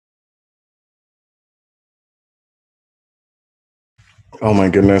Oh my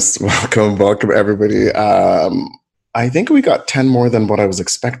goodness. Welcome everybody. I think we got 10 more than what I was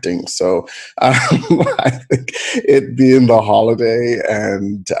expecting. So I think it being the holiday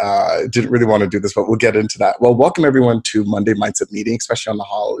and didn't really want to do this, but we'll get into that. Well, welcome everyone to Monday Mindset Meeting, especially on the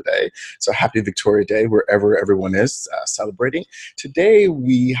holiday. So happy Victoria Day, wherever everyone is celebrating. Today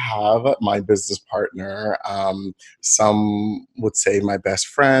we have my business partner, some would say my best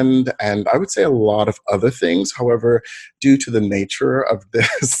friend, and I would say a lot of other things. However, due to the nature of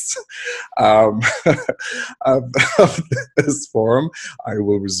this um, of, of this forum, I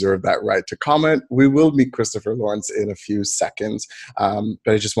will reserve that right to comment. We will meet Christopher Lawrence in a few seconds, but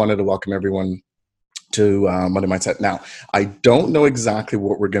I just wanted to welcome everyone to Monday Mindset. Now, I don't know exactly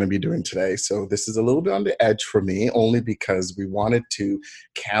what we're going to be doing today, so this is a little bit on the edge for me, only because we wanted to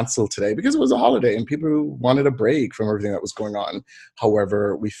cancel today because it was a holiday and people wanted a break from everything that was going on.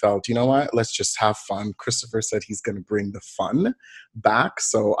 However, we felt, you know what, let's just have fun. Christopher said he's going to bring the fun back,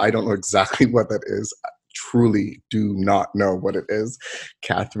 so I don't know exactly what that is. Truly do not know what it is.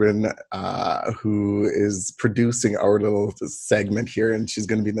 Catherine, who is producing our little segment here, and she's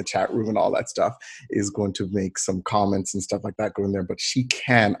going to be in the chat room and all that stuff, is going to make some comments and stuff like that go in there. But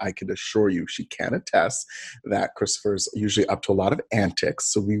I can assure you, she can attest that Christopher's usually up to a lot of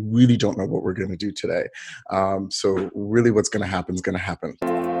antics. So we really don't know what we're going to do today. So really what's going to happen is going to happen.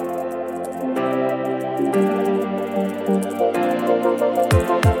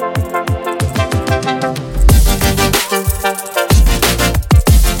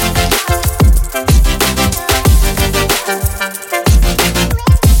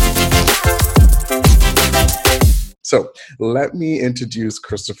 So let me introduce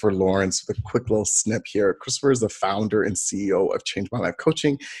Christopher Lawrence with a quick little snip here. Christopher is the founder and CEO of Change My Life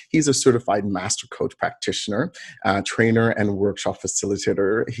Coaching. He's a certified master coach practitioner, trainer, and workshop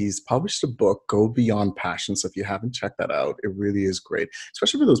facilitator. He's published a book, Go Beyond Passion. So if you haven't checked that out, it really is great,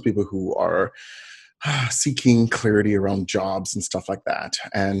 especially for those people who are seeking clarity around jobs and stuff like that.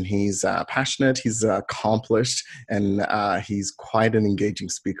 And he's passionate, he's accomplished, and he's quite an engaging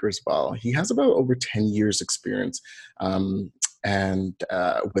speaker as well. He has about over 10 years experience and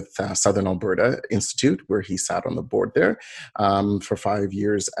with Southern Alberta Institute, where he sat on the board there for 5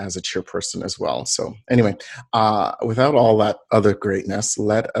 years as a chairperson as well. So anyway, without all that other greatness,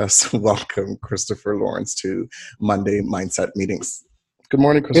 let us welcome Christopher Lawrence to Monday Mindset Meetings. Good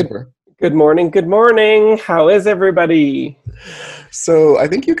morning, Christopher. Good morning. Good morning. How is everybody? So I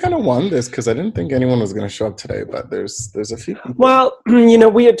think you kind of won this because I didn't think anyone was going to show up today, but there's a few people. Well,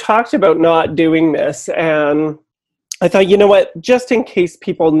 we had talked about not doing this, and I thought, you know what, just in case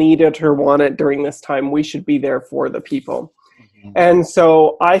people need it or want it during this time, we should be there for the people. Mm-hmm. And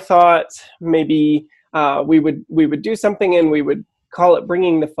so I thought maybe we would do something and we would call it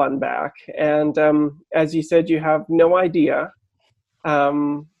Bringing the Fun Back. And as you said, you have no idea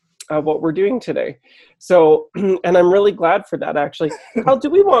what we're doing today. So, and I'm really glad for that, actually. How do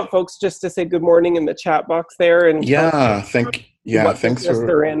we want folks just to say good morning in the chat box there? And thanks for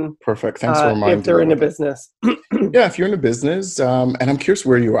they're in. Perfect. Thanks for reminding me. If they're in a business. Yeah, if you're in a business, and I'm curious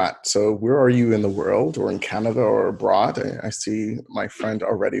where you're at. So where are you in the world, or in Canada or abroad? I see my friend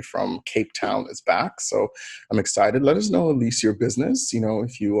already from Cape Town is back. So I'm excited. Let us know at least your business,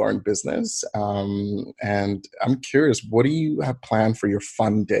 if you are in business. And I'm curious, what do you have planned for your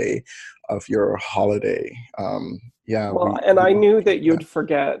fun day of your holiday? I knew that you'd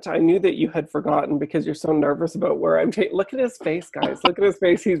forget. I knew that you had forgotten because you're so nervous about where I'm taking. Look at his face, guys. Look at his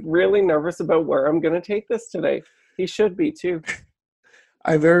face. He's really nervous about where I'm going to take this today. He should be too.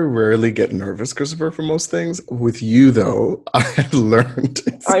 I very rarely get nervous, Christopher, for most things. With you, though, I have learned.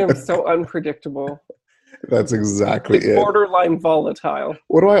 I am so unpredictable. That's exactly it. Borderline volatile.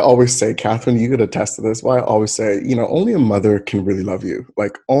 What do I always say, Catherine? You could attest to this. Why I always say, only a mother can really love you.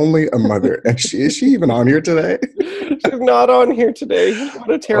 Like, only a mother. And is she even on here today? She's not on here today.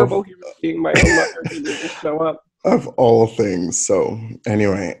 What a terrible human being. My own mother didn't show up. Of all things. So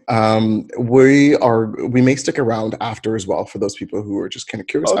anyway, we may stick around after as well for those people who are just kind of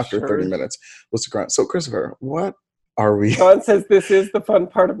curious after 30 minutes. We'll stick around. So Christopher, what are we? John says this is the fun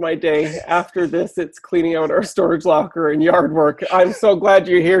part of my day. After this, it's cleaning out our storage locker and yard work. I'm so glad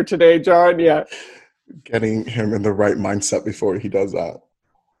you're here today, John. Yeah. Getting him in the right mindset before he does that.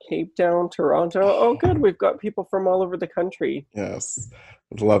 Cape Town, Toronto. Oh, good. We've got people from all over the country. Yes.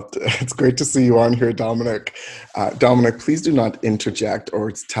 Love to, it's great to see you on here, Dominic. Dominic, please do not interject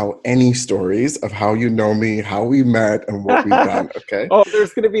or tell any stories of how you know me, how we met, and what we've done. Okay. Oh,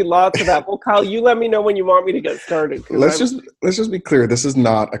 there's going to be lots of that. Well, Kyle, you let me know when you want me to get started. Let's just be clear. This is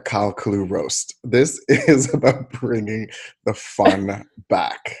not a Kyle Kalu roast. This is about bringing the fun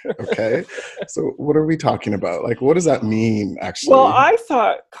back. Okay. So what are we talking about? Like, what does that mean, actually? Well, I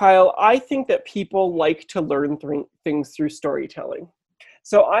thought, Kyle, I think that people like to learn things through storytelling.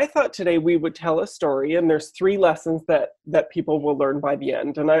 So I thought today we would tell a story, and there's 3 lessons that people will learn by the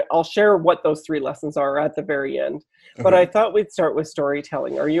end. And I'll share what those 3 lessons are at the very end. Okay. But I thought we'd start with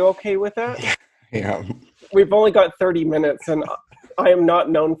storytelling. Are you okay with that? Yeah. We've only got 30 minutes, and I am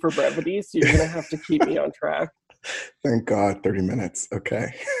not known for brevity, so you're going to have to keep me on track. Thank God, 30 minutes.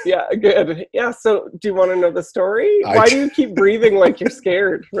 Okay. Yeah, good. Yeah, so do you want to know the story? Why do you keep breathing like you're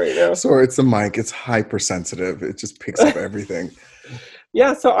scared right now? Sorry, it's the mic. It's hypersensitive. It just picks up everything.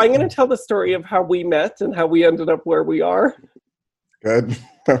 Yeah, so I'm going to tell the story of how we met and how we ended up where we are. Good.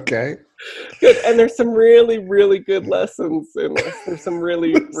 Okay. Good. And there's some really, really good lessons in this. There's some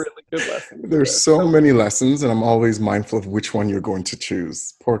really, really good lessons. There's so many lessons, and I'm always mindful of which one you're going to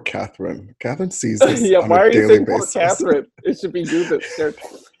choose. Poor Catherine. Catherine sees this yeah, on why a are you daily saying basis. Poor Catherine? It should be you that's scared.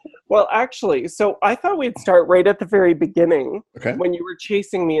 Well, actually, so I thought we'd start right at the very beginning, okay, when you were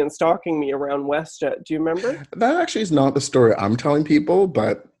chasing me and stalking me around WestJet. Do you remember? That actually is not the story I'm telling people,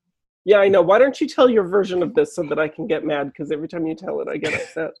 but... Yeah, I know. Why don't you tell your version of this so that I can get mad? Because every time you tell it, I get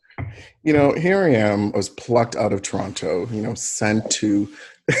upset. Here I am. I was plucked out of Toronto, sent to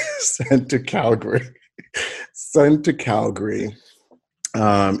Calgary. Sent to Calgary.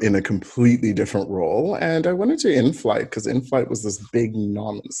 In a completely different role, and I went into in-flight because in-flight was this big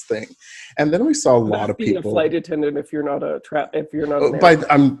anonymous thing, and then we saw a lot of people. Being a flight attendant, if you're not I'm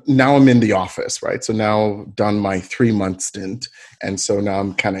in the office, right? So now done my 3-month stint, and so now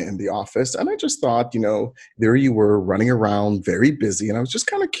I'm kind of in the office, and I just thought, there you were running around, very busy, and I was just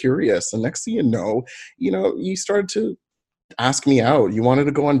kind of curious. And next thing you started to ask me out. You wanted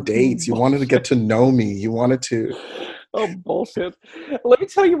to go on dates. You wanted to get to know me. You wanted to. Oh, bullshit. Let me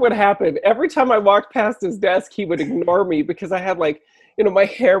tell you what happened. Every time I walked past his desk, he would ignore me because I had my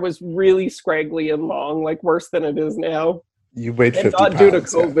hair was really scraggly and long, like worse than it is now. You weighed 50 pounds. Not due to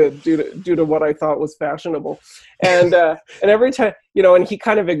COVID, yeah. due to what I thought was fashionable. And and every time, and he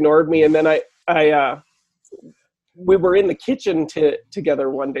kind of ignored me. And then we were in the kitchen together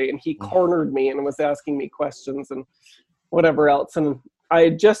one day, and he cornered me and was asking me questions and whatever else. And I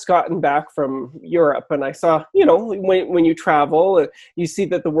had just gotten back from Europe, and I saw, when you travel, you see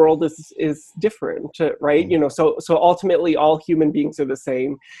that the world is different, right? So ultimately all human beings are the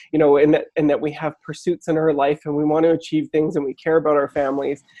same, and that we have pursuits in our life, and we want to achieve things, and we care about our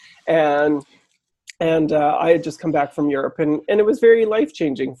families. And I had just come back from Europe, and it was very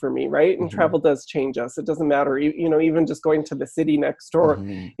life-changing for me, right? And travel does change us. It doesn't matter, even just going to the city next door,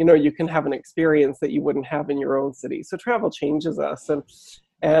 you can have an experience that you wouldn't have in your own city. So travel changes us.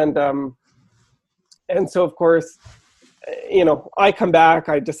 And so, of course, I come back,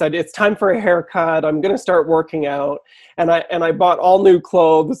 I decided it's time for a haircut. I'm going to start working out. And I bought all new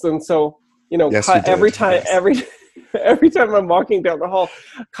clothes. And so, yes, every time I'm walking down the hall,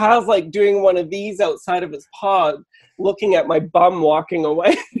 Kyle's like doing one of these outside of his pod, looking at my bum walking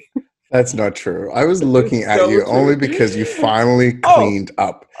away. That's not true. I was looking at you only because you finally cleaned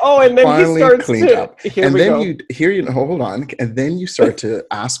up. Oh, and then he starts up. And then hold on. And then you start to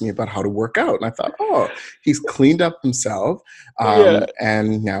ask me about how to work out. And I thought, he's cleaned up himself.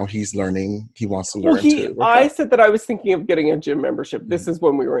 And now he's learning. He wants to learn to work I out. said that I was thinking of getting a gym membership. This is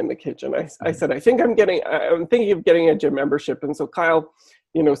when we were in the kitchen. I said, I'm thinking of getting a gym membership. And so Kyle,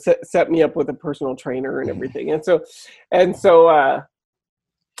 set me up with a personal trainer and everything. And so,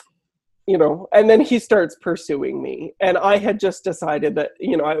 and then he starts pursuing me. And I had just decided that,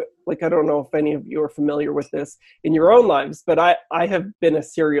 I don't know if any of you are familiar with this in your own lives, but I have been a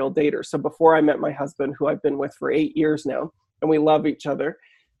serial dater. So before I met my husband, who I've been with for 8 years now, and we love each other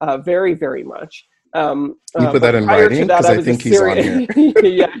very, very much. You put that in writing? Because I think he's on here.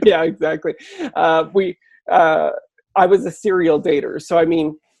 yeah, exactly. I was a serial dater. So,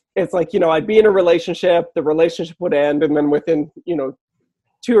 it's like, I'd be in a relationship, the relationship would end, and then within,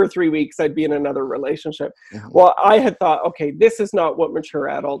 2 or 3 weeks, I'd be in another relationship. Mm-hmm. Well, I had thought, okay, this is not what mature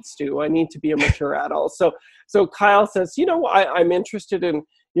adults do. I need to be a mature adult. So Kyle says, I'm interested in,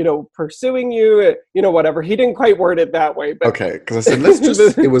 pursuing you, whatever. He didn't quite word it that way. But okay, because I said,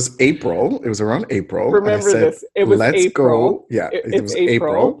 it was April. It was around April. Remember and I said, this. It was let's April. Go. Yeah, it was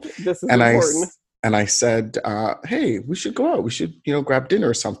April. This is important. And I said, hey, we should go out. We should, grab dinner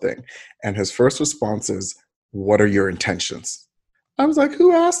or something. And his first response is, what are your intentions? I was like,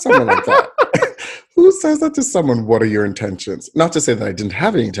 who asked someone like that? Who says that to someone? What are your intentions? Not to say that I didn't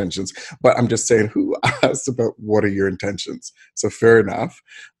have any intentions, but I'm just saying, who asked about what are your intentions? So fair enough.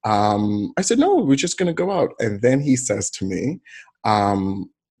 I said, no, we're just going to go out. And then he says to me,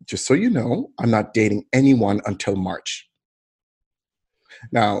 just so you know, I'm not dating anyone until March.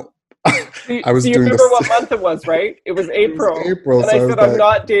 Now, I was do you doing remember this. what month it was, right? It was April. It was April. And So I was said, I'm like,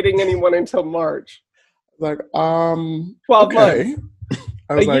 not dating anyone until March. like 12 okay. months.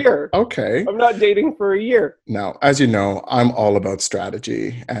 I was A like, year. okay. I'm not dating for a year. Now, as you know, I'm all about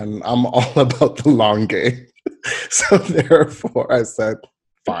strategy and I'm all about the long game. So therefore I said,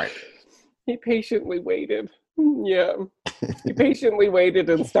 fine. He patiently waited. Yeah. He patiently waited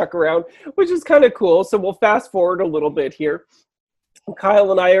and stuck around, which is kind of cool. So we'll fast forward a little bit here.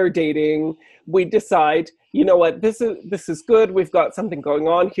 Kyle and I are dating. We decide, you know what, this is good. We've got something going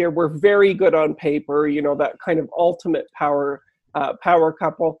on here. We're very good on paper, you know, that kind of ultimate power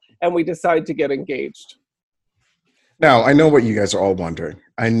couple. And we decide to get engaged. Now, I know what you guys are all wondering.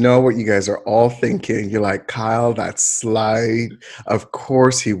 I know what you guys are all thinking. You're like, Kyle, that's sly. Of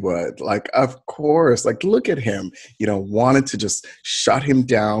course he would. Like, of course. Like, look at him. You know, wanted to just shut him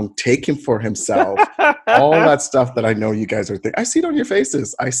down, take him for himself. All that stuff that I know you guys are thinking. I see it on your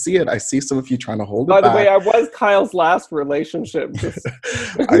faces. I see it. I see some of you trying to hold it back. By the way, I was Kyle's last relationship.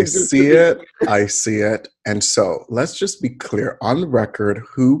 I see it. I see it. And so let's just be clear on the record,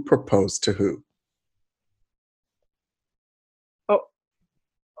 who proposed to who?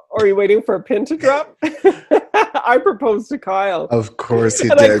 Are you waiting for a pin to drop? I proposed to Kyle. Of course he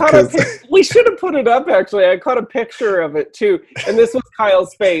and did. We should have put it up, actually. I caught a picture of it too. And this was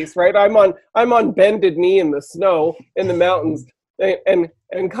Kyle's face, right? I'm on bended knee in the snow in the mountains. And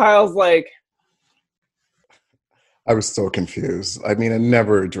Kyle's like, I was so confused. I mean, I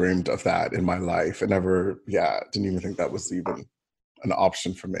never dreamed of that in my life. I never, didn't even think that was even an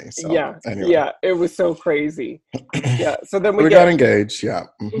option for me. So anyway. It was so crazy. Yeah. So then we got engaged. Yeah.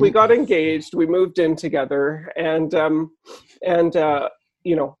 Mm-hmm. We got engaged. We moved in together and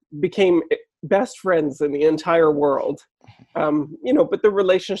you know, became best friends in the entire world. You know, but the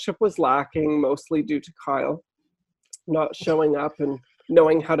relationship was lacking mostly due to Kyle not showing up and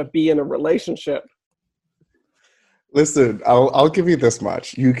knowing how to be in a relationship. Listen, I'll give you this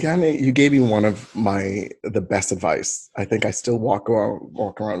much. You gave me one of the best advice. I think I still walk around with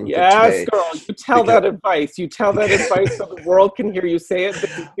it today. Yes, girl. You tell that advice. You tell that advice so the world can hear you say it.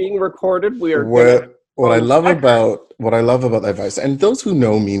 This is being recorded. We are what I love about that advice, and those who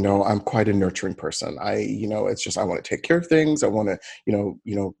know me know I'm quite a nurturing person. It's just I want to take care of things. I want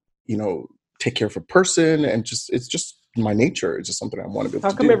to, take care of a person, and it's just my nature. It's just something I want to be able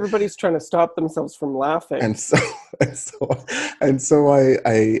to do. How come everybody's trying to stop themselves from laughing? And so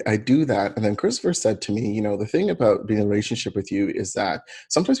I do that. And then Christopher said to me, the thing about being in a relationship with you is that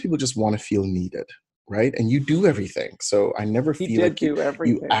sometimes people just want to feel needed, right? And you do everything. So I never feel like you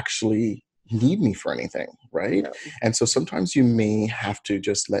actually need me for anything, right? Yeah. And so sometimes you may have to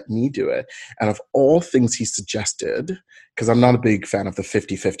just let me do it. And of all things he suggested, because I'm not a big fan of the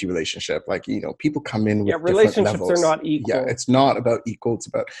 50-50 relationship, like, people come in with relationships different levels. Are not equal. Yeah, it's not about equal. It's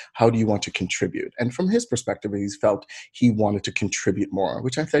about how do you want to contribute. And from his perspective, he felt he wanted to contribute more,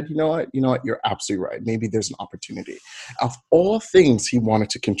 which I said, you know what, you're absolutely right. Maybe there's an opportunity. Of all things he wanted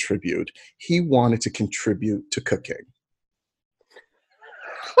to contribute to cooking.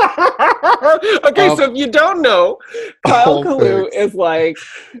 Okay, so if you don't know, Kyle Kalu is like,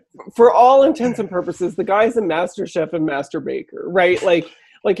 for all intents and purposes, the guy's a master chef and master baker, right? Like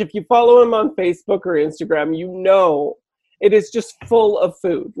if you follow him on Facebook or Instagram, it is just full of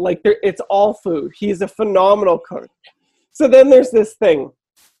food. Like it's all food. He's a phenomenal cook. So then there's this thing,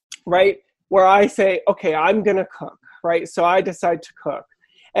 right, where I say, okay, I'm gonna cook, right? So I decide to cook.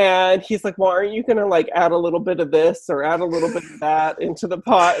 And he's like, well, aren't you going to add a little bit of this or add a little bit of that into the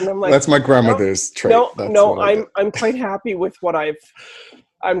pot? And I'm like, that's my grandmother's trait. I'm quite happy with what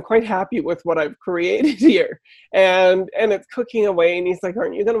I'm quite happy with what I've created here. And it's cooking away. And he's like,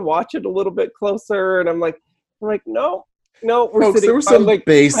 aren't you going to watch it a little bit closer? And I'm like, no, we're Folks, sitting there were some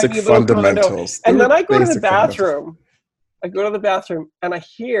basic fundamentals. And then I go to the bathroom. I go to the bathroom and I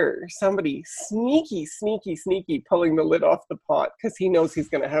hear somebody sneaky pulling the lid off the pot because he knows he's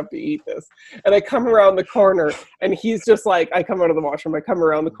going to have to eat this. And I come around the corner and he's just like, I come out of the washroom, I come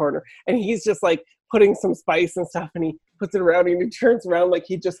around the corner and he's just like putting some spice and stuff and he puts it around and he turns around like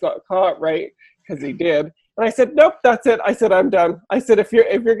he just got caught, right? Because he did. And I said, nope, that's it. I said, I'm done. I said, if you're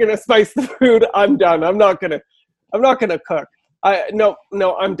going to spice the food, I'm done. I'm not going to cook.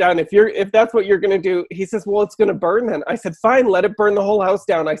 No, I'm done. If that's what you're going to do, he says, well, it's going to burn then. I said, fine, let it burn the whole house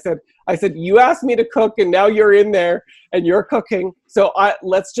down. I said, you asked me to cook and now you're in there and you're cooking. So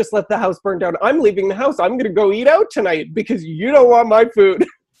let's just let the house burn down. I'm leaving the house. I'm going to go eat out tonight because you don't want my food.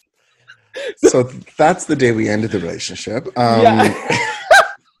 So that's the day we ended the relationship. Yeah.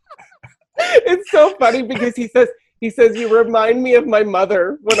 It's so funny because he says, you remind me of my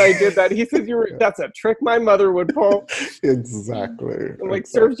mother when I did that. He says, that's a trick my mother would pull. Exactly. Like,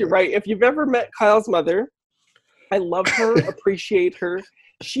 serves you right. If you've ever met Kyle's mother, I love her, appreciate her.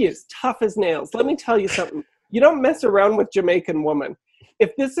 She is tough as nails. Let me tell you something. You don't mess around with Jamaican women.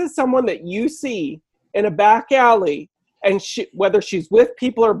 If this is someone that you see in a back alley, and whether she's with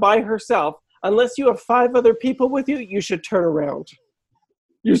people or by herself, unless you have 5 other people with you, you should turn around.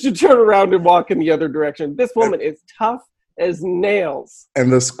 You should turn around and walk in the other direction. This woman is tough as nails.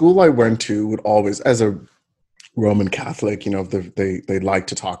 And the school I went to would always, as a Roman Catholic, they like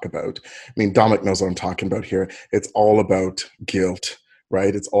to talk about, I mean, Dominic knows what I'm talking about here. It's all about guilt,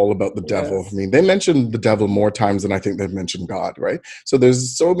 right? It's all about the devil. Yes. I mean, they mentioned the devil more times than I think they've mentioned God, right? So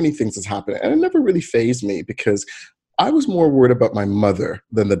there's so many things that's happening. And it never really fazed me because I was more worried about my mother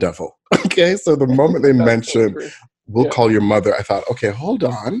than the devil. Okay, so the moment they mentioned, we'll call your mother, I thought, okay, hold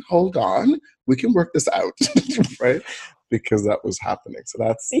on. We can work this out, right? Because that was happening. So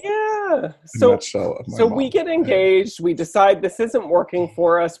that's a nutshell of my mom. We get engaged. We decide this isn't working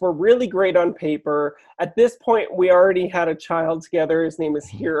for us. We're really great on paper. At this point, we already had a child together. His name is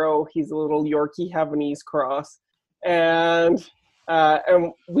Hero. He's a little Yorkie Havanese cross. And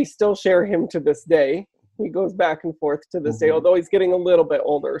we still share him to this day. He goes back and forth to this day, although he's getting a little bit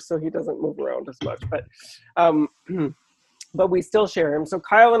older, so he doesn't move around as much. But we still share him. So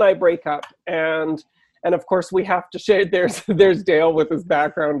Kyle and I break up, and of course we have to share. There's Dale with his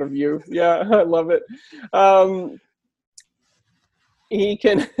background of you. Yeah, I love it. He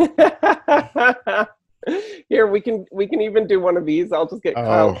can. Here we can even do one of these. I'll just get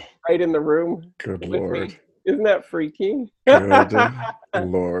Kyle right in the room. Good Lord! Me. Isn't that freaky? Good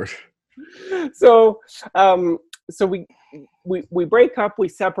Lord. So we break up, we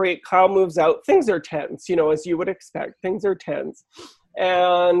separate, Kyle moves out. Things are tense, as you would expect. Things are tense.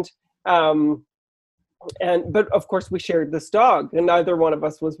 And but of course we shared this dog, and neither one of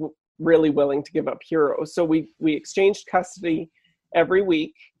us was really willing to give up Hero. So we exchanged custody every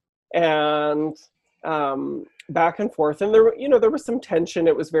week, and back and forth. And there was some tension.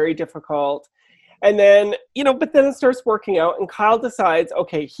 It was very difficult. And then, but then it starts working out, and Kyle decides,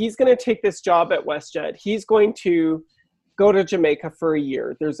 okay, he's going to take this job at WestJet. He's going to go to Jamaica for a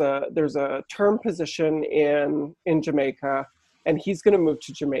year. There's a term position in Jamaica, and he's going to move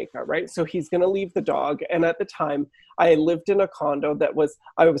to Jamaica, right? So he's going to leave the dog. And at the time, I lived in a condo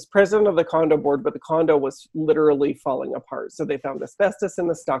I was president of the condo board, but the condo was literally falling apart. So they found asbestos in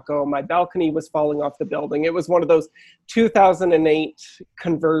the stucco. My balcony was falling off the building. It was one of those 2008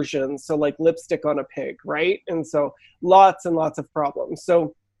 conversions. So like lipstick on a pig, right? And so lots and lots of problems.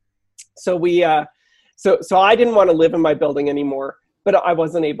 So I didn't want to live in my building anymore, but I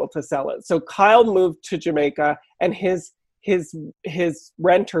wasn't able to sell it. So Kyle moved to Jamaica, and his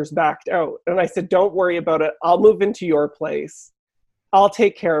renters backed out. And I said, don't worry about it. I'll move into your place. I'll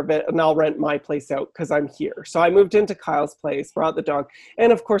take care of it, and I'll rent my place out because I'm here. So I moved into Kyle's place, brought the dog.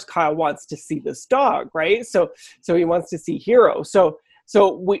 And of course, Kyle wants to see this dog, right? So he wants to see Hero. So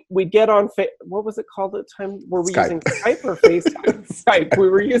we get on, what was it called at the time? Were we using Skype or FaceTime? Skype. We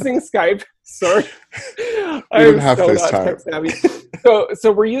were using Skype. Sorry. I'm so not tech savvy.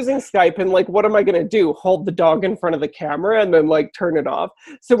 So we're using Skype, and like, what am I going to do? Hold the dog in front of the camera and then like turn it off?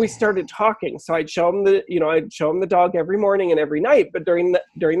 So we started talking. So I'd show him the dog every morning and every night. But during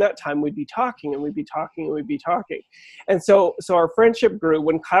that time, we'd be talking and we'd be talking and we'd be talking. And so our friendship grew.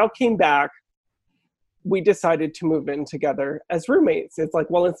 When Kyle came back, we decided to move in together as roommates. It's like,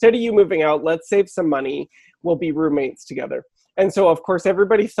 well, instead of you moving out, let's save some money. We'll be roommates together. And so, of course,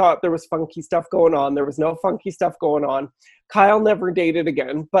 everybody thought there was funky stuff going on. There was no funky stuff going on. Kyle never dated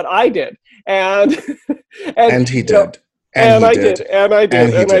again, but I did. And he did. I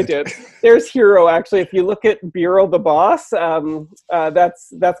did. There's Hero, actually. If you look at Bureau the Boss,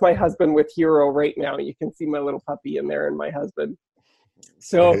 that's my husband with Hero right now. You can see my little puppy in there and my husband.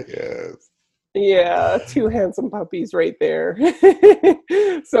 So, yes. Yeah, 2 handsome puppies right there.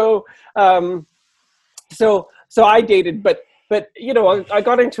 So I dated, but I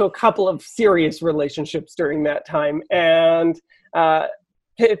got into a couple of serious relationships during that time. And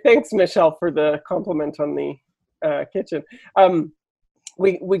thanks, Michelle, for the compliment on the kitchen.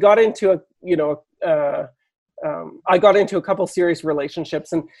 We got into I got into a couple serious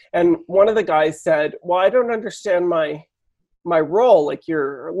relationships, and one of the guys said, well, I don't understand my my role? Like,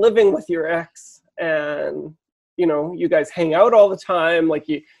 you're living with your ex, and you guys hang out all the time. Like,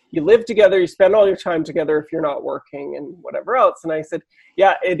 you live together, you spend all your time together if you're not working and whatever else. And I said,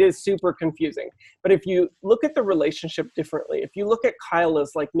 yeah, it is super confusing. But if you look at the relationship differently, if you look at Kyle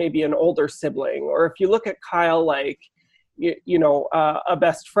as like maybe an older sibling, or if you look at Kyle like, a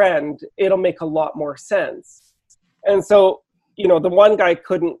best friend, it'll make a lot more sense. And so, the one guy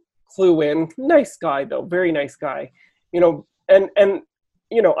couldn't clue in. Nice guy though, very nice guy, and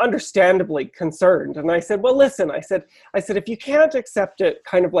understandably concerned. And I said, well, listen, I said, if you can't accept it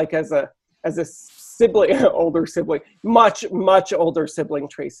kind of like as a sibling, older sibling, much older sibling,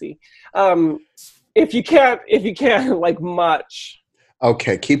 Tracy, if you can't like much.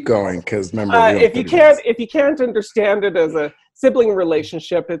 Okay, keep going, because remember, if you can't understand it as a sibling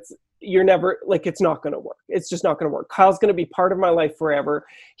relationship, it's not going to work. It's just not going to work. Kyle's going to be part of my life forever.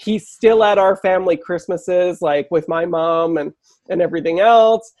 He's still at our family Christmases, like with my mom and everything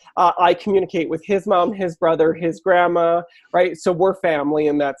else. I communicate with his mom, his brother, his grandma, right? So we're family,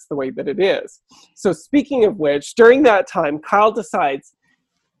 and that's the way that it is. So speaking of which, during that time, Kyle decides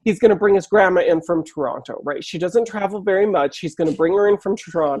he's going to bring his grandma in from Toronto, right? She doesn't travel very much. He's going to bring her in from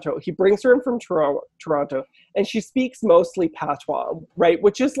Toronto. He brings her in from Toronto, and she speaks mostly patois, right?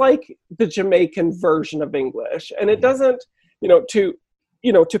 Which is like the Jamaican version of English. And it doesn't, to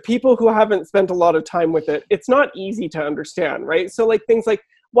people who haven't spent a lot of time with it, it's not easy to understand, right? So like things like,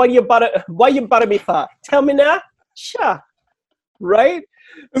 why you butter me for? Tell me now? Sure. Right?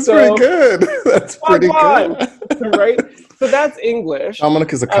 That's pretty good. That's pretty good. Right? So that's English.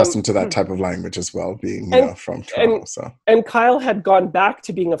 Dominic is accustomed to that type of language as well, being from Toronto. And Kyle had gone back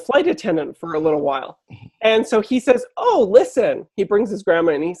to being a flight attendant for a little while. And so he says, oh, listen. He brings his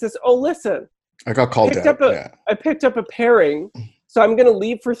grandma in. He says, oh, listen. I got called out. I picked up a pairing, so I'm going to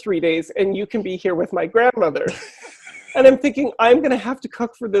leave for 3 days, and you can be here with my grandmother. And I'm thinking, I'm going to have to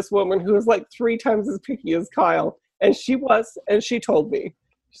cook for this woman who is like 3 times as picky as Kyle. And she was, and she told me.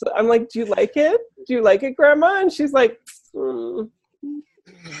 So I'm like, do you like it? Do you like it, Grandma? And she's like, And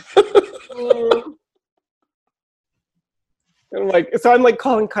I'm like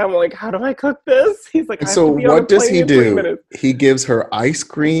calling Kyle. I'm like, how do I cook this? He's like, so what does he do? He gives her ice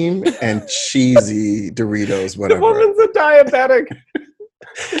cream and cheesy Doritos, whatever. The woman's a diabetic.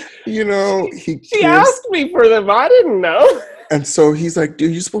 She asked me for them. I didn't know. And so he's like,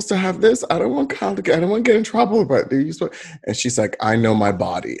 dude, you're supposed to have this. I don't want Kyle to I don't want to get in trouble, but dude, and she's like, I know my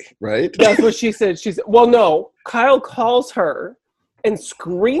body, right? That's what she said. She said, well, no. Kyle calls her and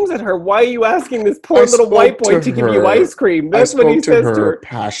screams at her, why are you asking this poor little white boy to give you ice cream? That's what he says to her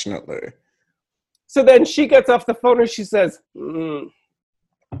passionately. So then she gets off the phone and she says,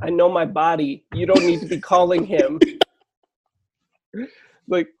 I know my body. You don't need to be calling him.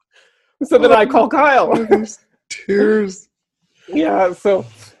 So then I call Kyle. Tears. Yeah, so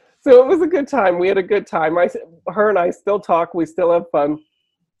it was a good time. We had a good time. Her and I still talk. We still have fun.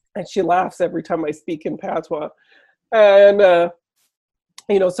 And she laughs every time I speak in patois. And,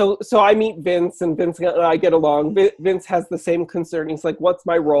 so I meet Vince, and Vince and I get along. Vince has the same concern. He's like, what's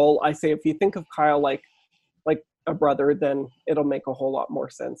my role? I say, if you think of Kyle like a brother, then it'll make a whole lot more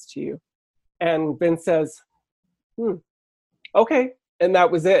sense to you. And Vince says, okay. And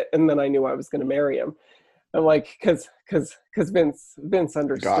that was it. And then I knew I was going to marry him. I'm like, because Vince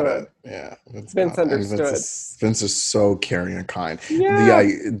understood. Got it. Yeah. Vince understood. Vince is so caring and kind. Yeah.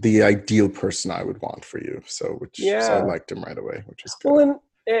 The ideal person I would want for you. So I liked him right away, which is good. Well,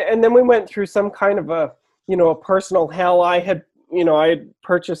 and then we went through some kind of a personal hell. I had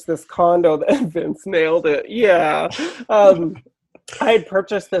purchased this condo that Vince nailed it. Yeah. I had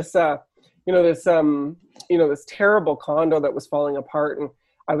purchased this, this terrible condo that was falling apart, and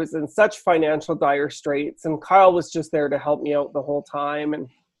I was in such financial dire straits, and Kyle was just there to help me out the whole time. And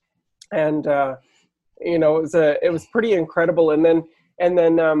it was pretty incredible. And then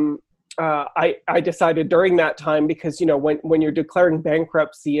I decided during that time, because, when you're declaring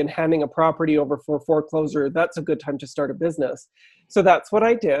bankruptcy and handing a property over for foreclosure, that's a good time to start a business. So that's what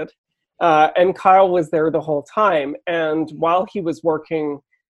I did. And Kyle was there the whole time. And while he was working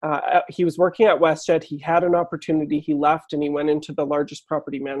at WestJet, he had an opportunity. He left and he went into the largest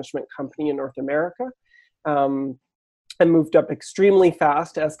property management company in North America, and moved up extremely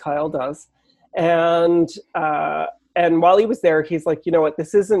fast, as Kyle does. And while he was there, he's like, you know what,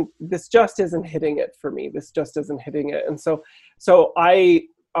 this just isn't hitting it for me. This just isn't hitting it. And so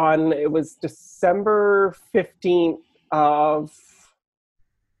it was December 15th of,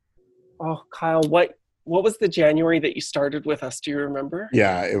 Kyle, what was the January that you started with us? Do you remember?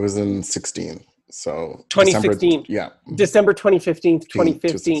 Yeah, it was in 16. So 2016. December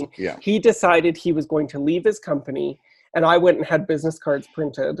 2015. Yeah. He decided he was going to leave his company And I went and had business cards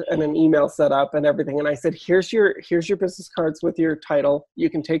printed and an email set up and everything. And I said, here's your business cards with your title. You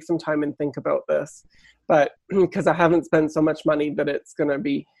can take some time and think about this. But because I haven't spent so much money that it's going to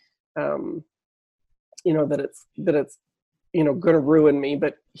be, that it's going to ruin me.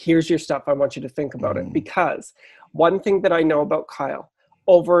 But here's your stuff. I want you to think about it. Because one thing that I know about Kyle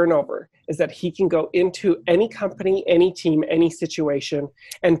over and over is that he can go into any company, any team, any situation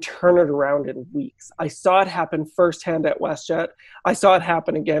and turn it around in weeks. I saw it happen firsthand at WestJet. I saw it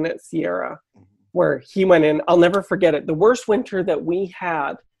happen again at Sierra, where he went in. I'll never forget it. The worst winter that we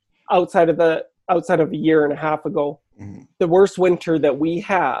had outside of a year and a half ago, the worst winter that we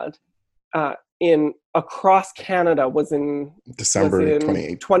had in across Canada was in December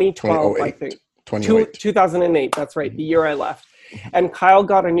 2012, I think. 2008, that's right, the year I left. And Kyle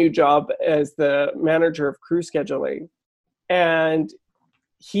got a new job as the manager of crew scheduling. And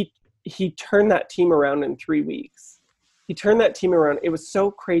he turned that team around in 3 weeks. He turned that team around. It was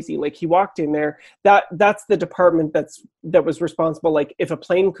so crazy. Like, he walked in there. That's the department that was responsible. Like, if a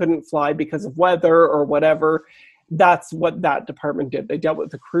plane couldn't fly because of weather or whatever, that's what that department did. They dealt with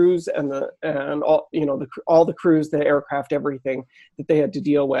the crews and all the crews, the aircraft, everything that they had to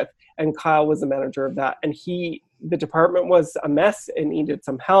deal with. And Kyle was the manager of that. And the department was a mess and needed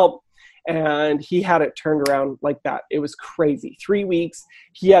some help. And he had it turned around like that. It was crazy. 3 weeks.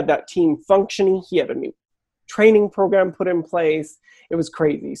 He had that team functioning. He had a new training program put in place. It was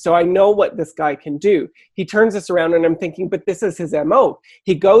crazy. So I know what this guy can do. He turns this around and I'm thinking, but this is his MO.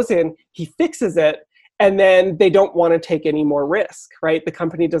 He goes in, he fixes it, and then they don't want to take any more risk, right? The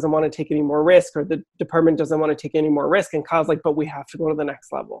company doesn't want to take any more risk, or the department doesn't want to take any more risk. And Kyle's like, but we have to go to the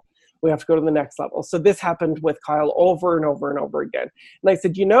next level. We have to go to the next level. So this happened with Kyle over and over and over again. And I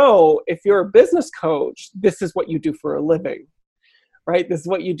said, if you're a business coach, this is what you do for a living, right? This is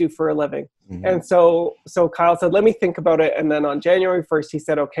what you do for a living. Mm-hmm. And so Kyle said, let me think about it. And then on January 1st, he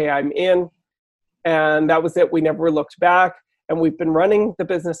said, okay, I'm in. And that was it. We never looked back. And we've been running the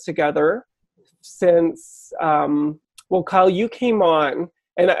business together since, Kyle, you came on,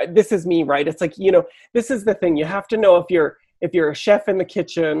 and this is me, right? It's like, this is the thing. You have to know if you're a chef in the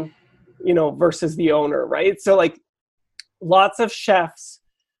kitchen, versus the owner, right? So like lots of chefs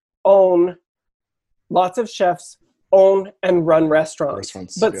own and run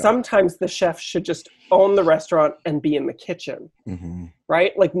restaurants. But sometimes the chef should just own the restaurant and be in the kitchen,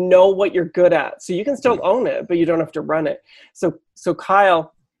 right? Like, know what you're good at. So you can still own it, but you don't have to run it. So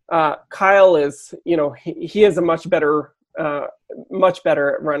Kyle is, he is a much better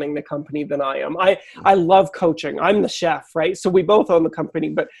at running the company than I am. I love coaching. I'm the chef, right? So we both own the company,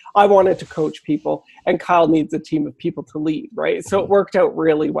 but I wanted to coach people, and Kyle needs a team of people to lead, right? So it worked out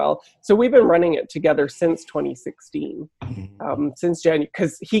really well. So we've been running it together since 2016, since January,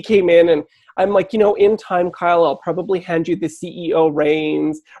 because he came in and I'm like, in time, Kyle, I'll probably hand you the CEO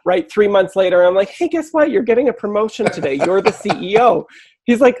reins, right? 3 months later, I'm like, hey, guess what? You're getting a promotion today. You're the CEO.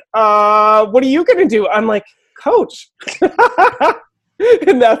 He's like, what are you going to do? I'm like, coach.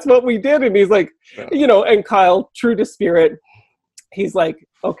 And that's what we did. And he's like, and Kyle, true to spirit, he's like,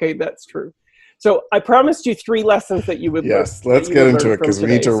 okay, that's true. So I promised you 3 lessons that you would learn. Yes, let's get into it because we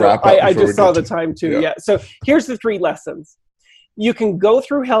need to wrap up. I just saw the time too. Yeah. So here's the 3 lessons. You can go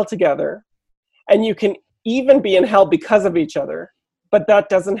through hell together, and you can even be in hell because of each other, but that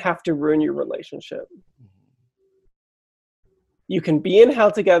doesn't have to ruin your relationship. You can be in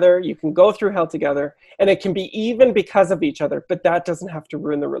hell together, you can go through hell together, and it can be even because of each other, but that doesn't have to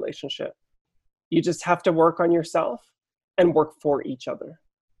ruin the relationship. You just have to work on yourself and work for each other.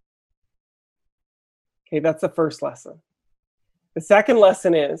 Okay, that's the first lesson. The second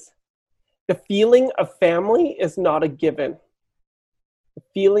lesson is the feeling of family is not a given. The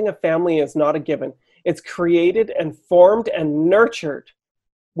feeling of family is not a given. It's created and formed and nurtured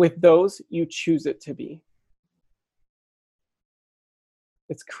with those you choose it to be.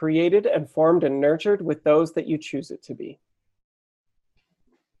 It's created and formed and nurtured with those that you choose it to be.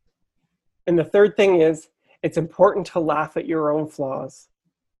 And the third thing is, it's important to laugh at your own flaws.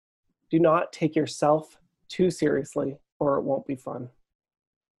 Do not take yourself too seriously, or it won't be fun.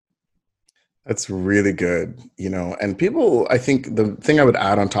 That's really good, and people, I think the thing I would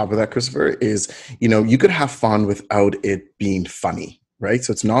add on top of that, Christopher, is, you could have fun without it being funny. right?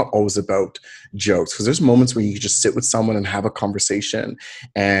 So it's not always about jokes, because there's moments where you can just sit with someone and have a conversation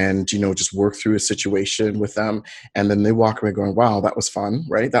and, just work through a situation with them. And then they walk away going, wow, that was fun,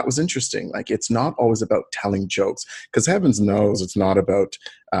 right? That was interesting. Like, it's not always about telling jokes, because heavens knows it's not about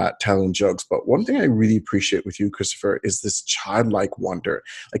telling jokes. But one thing I really appreciate with you, Christopher, is this childlike wonder.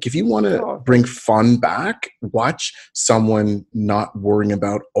 Like, if you want to bring fun back, watch someone not worrying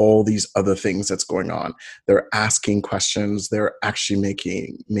about all these other things that's going on. They're asking questions. They're actually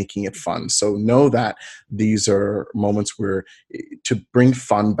making it fun. So know that these are moments where to bring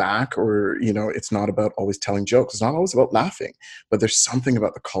fun back, or, it's not about always telling jokes. It's not always about laughing, but there's something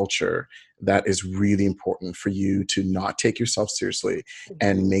about the culture that is really important for you to not take yourself seriously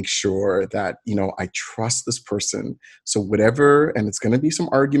and make sure that, I trust this person. So whatever, and it's going to be some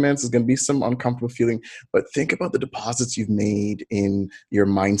arguments, it's going to be some uncomfortable feeling, but think about the deposits you've made in your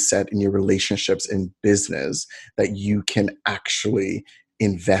mindset, in your relationships, in business, that you can actually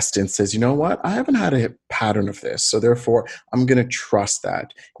invest in. Says, you know what, I haven't had a pattern of this, so therefore I'm going to trust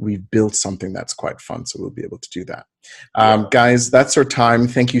that we've built something that's quite fun, so we'll be able to do that. Guys, that's our time.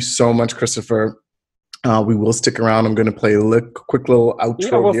 Thank you so much, Christopher. We will stick around. I'm going to play a quick little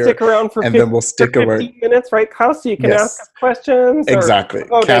outro here. Stick around for and then we'll stick for 15 minutes, right, Kyle? So you can ask us questions. Exactly.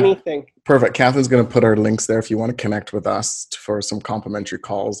 About anything. Perfect. Catherine's going to put our links there if you want to connect with us for some complimentary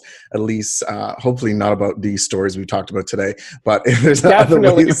calls, at least hopefully not about these stories we talked about today, but if there's other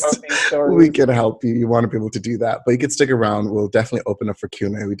ways we can help you, you want to be able to do that. But you can stick around. We'll definitely open up for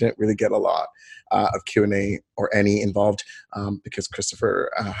Q&A. We didn't really get a lot of Q&A or any involved because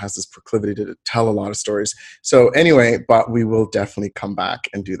Christopher has this proclivity to tell a lot of stories. So anyway, but we will definitely come back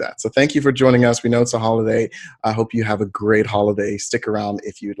and do that. So thank you for joining us. We know it's a holiday. I hope you have a great holiday. Stick around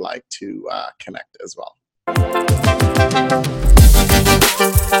if you'd like to connect as well.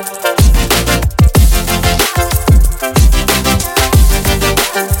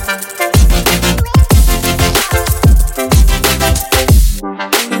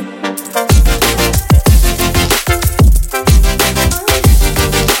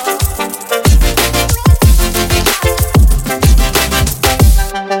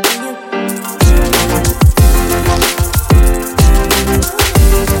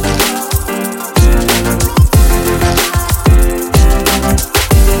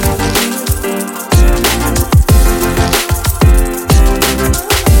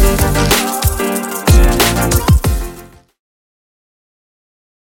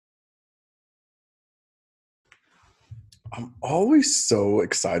 I'm always so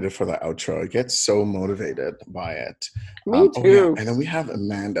excited for the outro. I get so motivated by it. Me too. Oh yeah. And then we have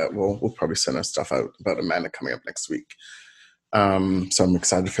Amanda. Well, we'll probably send our stuff out about Amanda coming up next week. So I'm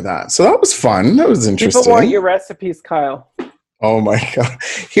excited for that. So that was fun. That was interesting. People want your recipes, Kyle. Oh my God.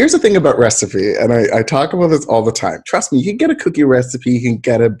 Here's the thing about recipe, and I talk about this all the time. Trust me, you can get a cookie recipe, you can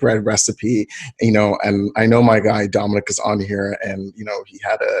get a bread recipe, and I know my guy Dominic is on here, and he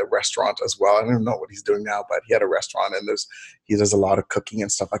had a restaurant as well. I don't know what he's doing now, but he had a restaurant, and he does a lot of cooking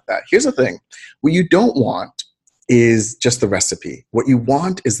and stuff like that. Here's the thing. What you don't want is just the recipe. What you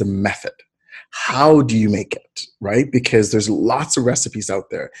want is the method. How do you make it, right? Because there's lots of recipes out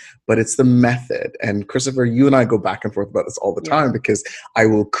there, but it's the method. And Christopher, you and I go back and forth about this all the time, because I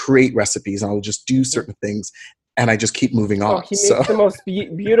will create recipes and I'll just do certain things and I just keep moving on. He makes the most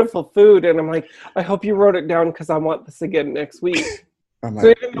beautiful food, and I'm like, I hope you wrote it down because I want this again next week.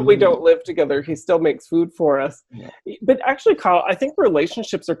 So even though we don't live together, he still makes food for us. Yeah. But actually, Kyle, I think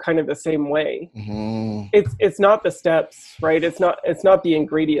relationships are kind of the same way. Mm-hmm. It's not the steps, right? It's not the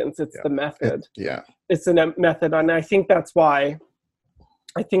ingredients. It's the method. It's the method, and I think that's why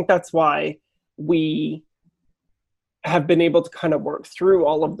we have been able to kind of work through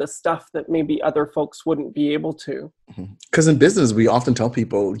all of the stuff that maybe other folks wouldn't be able to. Because in business, we often tell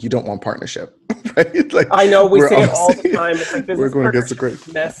people you don't want partnership, right? Like, I know we say it all the time. It's like business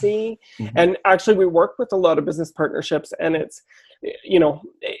partnerships messy. Mm-hmm. And actually we work with a lot of business partnerships, and it's,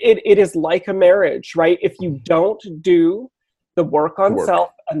 it is like a marriage, right? If you don't do the work on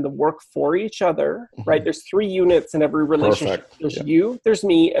self and the work for each other, right? There's 3 units in every relationship. Perfect. There's you, there's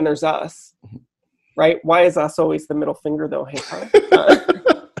me, and there's us. Right? Why is us always the middle finger, though? Hey,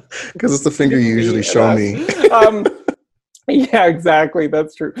 because it's the finger you usually show me. Yeah, exactly.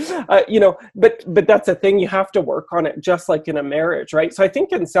 That's true. But that's the thing. You have to work on it, just like in a marriage, right? So I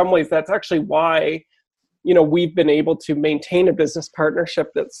think in some ways that's actually why, we've been able to maintain a business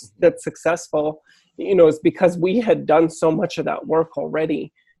partnership that's successful. Is because we had done so much of that work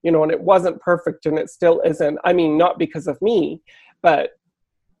already. And it wasn't perfect, and it still isn't. I mean, not because of me, but.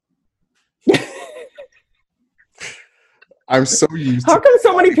 I'm so used How to come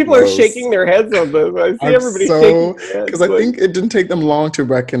so many people are those. shaking their heads on this? I see I'm everybody so, shaking their heads. because I think it didn't take them long to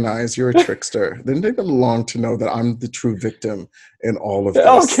recognize you're a trickster. It didn't take them long to know that I'm the true victim in all of this.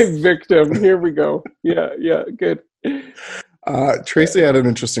 Okay, victim. Here we go. Yeah, good. Tracy had an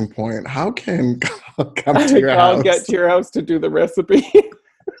interesting point. How can God come to your I'll get house? to your house to do the recipe.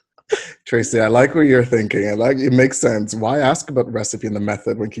 Tracy, I like what you're thinking. I like it makes sense. Why ask about the recipe and the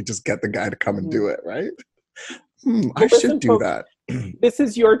method when you just get the guy to come and do it, right? I Well, listen, should do folks, that. this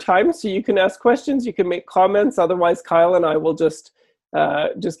is your time, so you can ask questions, you can make comments. Otherwise, Kyle and I will just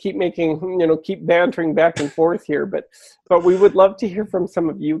keep making, keep bantering back and forth here. But we would love to hear from some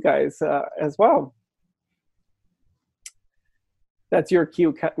of you guys as well. That's your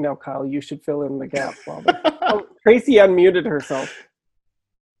cue now, Kyle. You should fill in the gap. Oh, Tracy unmuted herself.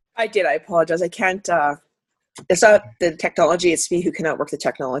 I did. I apologize. I can't. It's not the technology. It's me who cannot work the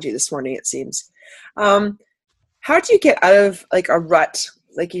technology this morning, it seems. How do you get out of like a rut?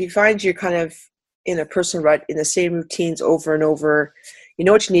 Like if you find you're kind of in a personal rut, in the same routines over and over, you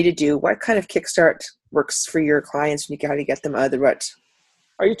know what you need to do. What kind of kickstart works for your clients when you got to get them out of the rut?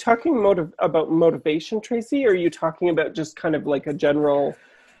 Are you talking about motivation, Tracy, or are you talking about just kind of like a general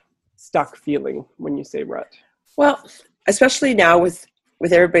stuck feeling when you say rut? Well, especially now with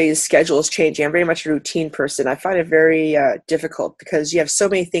everybody's schedules changing, I'm very much a routine person. I find it very difficult because you have so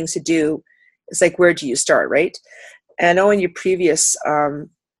many things to do. It's like, where do you start, right? And I know in your previous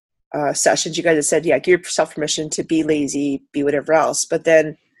sessions, you guys have said, yeah, give yourself permission to be lazy, be whatever else, but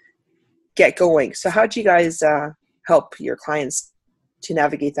then get going. So how do you guys help your clients to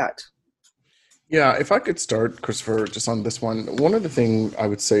navigate that? Yeah, if I could start, Christopher, just on this one of the things I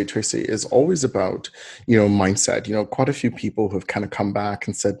would say, Tracy, is always about, mindset. Quite a few people who have kind of come back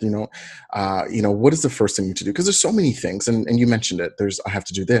and said, what is the first thing to do? Because there's so many things, and you mentioned it. I have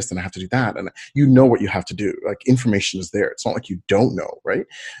to do this and I have to do that, and you know what you have to do. Like information is there. It's not like you don't know, right?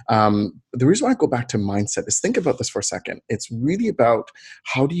 The reason why I go back to mindset is think about this for a second. It's really about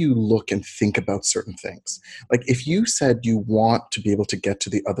how do you look and think about certain things. Like if you said you want to be able to get to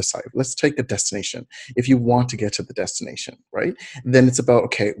the other side, let's take a destination. If you want to get to the destination, right? Then it's about,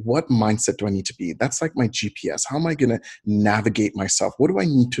 okay, what mindset do I need to be? That's like my GPS. How am I going to navigate myself? What do I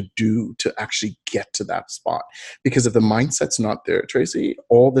need to do to actually get to that spot? Because if the mindset's not there, Tracy,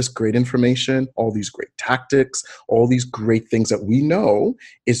 all this great information, all these great tactics, all these great things that we know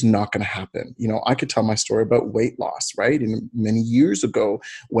is not going to happen. I could tell my story about weight loss, right? And many years ago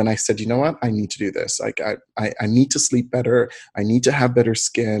when I said, you know what, I need to do this. Like I need to sleep better. I need to have better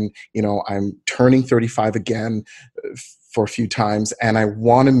skin. I'm turning 35 again for a few times, and I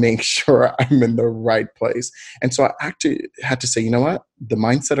want to make sure I'm in the right place. And so I actually had to say, you know what? The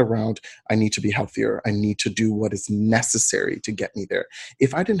mindset around I need to be healthier. I need to do what is necessary to get me there.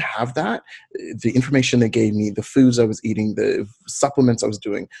 If I didn't have that, the information they gave me, the foods I was eating, the supplements I was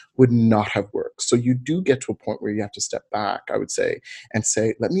doing would not have worked. So you do get to a point where you have to step back, I would say, and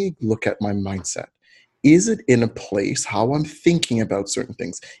say, let me look at my mindset. Is it in a place, how I'm thinking about certain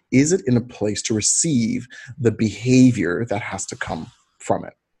things, is it in a place to receive the behavior that has to come from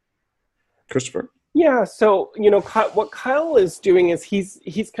it? Christopher? Yeah, so, what Kyle is doing is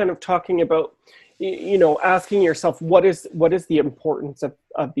he's kind of talking about, asking yourself, what is the importance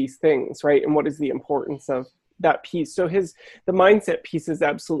of these things, right? And what is the importance of that piece? So the mindset piece is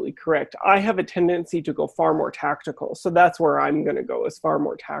absolutely correct. I have a tendency to go far more tactical. So that's where I'm going to go, is far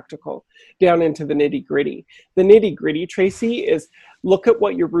more tactical, down into the nitty gritty. The nitty gritty, Tracy, is look at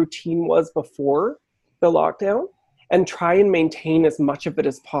what your routine was before the lockdown and try and maintain as much of it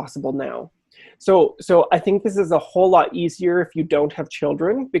as possible now. So I think this is a whole lot easier if you don't have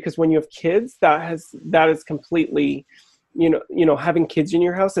children, because when you have kids, that is completely, having kids in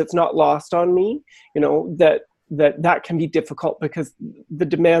your house, it's not lost on me, that can be difficult because the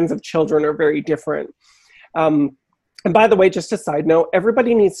demands of children are very different. And by the way, just a side note,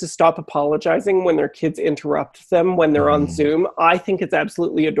 everybody needs to stop apologizing when their kids interrupt them when they're on Zoom. I think it's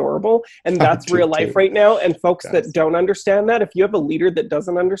absolutely adorable. And that's real life right now. And folks that don't understand that, if you have a leader that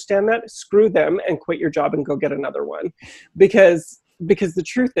doesn't understand that, screw them and quit your job and go get another one. Because the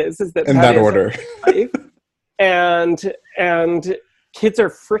truth is that in that order. Life. And kids are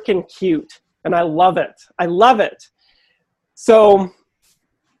freaking cute. And I love it. So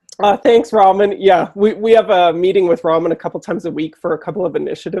thanks, Raman. Yeah, we have a meeting with Raman a couple times a week for a couple of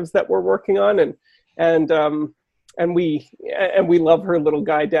initiatives that we're working on, and we love her little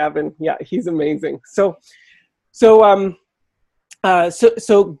guy, Davin. Yeah, he's amazing. So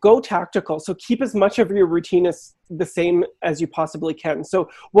go tactical. So keep as much of your routine as the same as you possibly can. So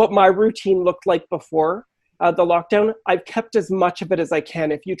what my routine looked like before, the lockdown, I've kept as much of it as I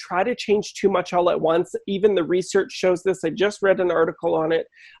can. If you try to change too much all at once, even the research shows this. I just read an article on it,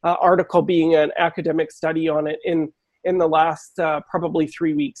 article being an academic study on it in the last probably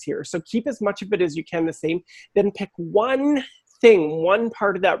 3 weeks here. So keep as much of it as you can the same. Then pick one thing, one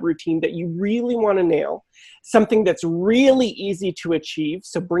part of that routine that you really want to nail, something that's really easy to achieve.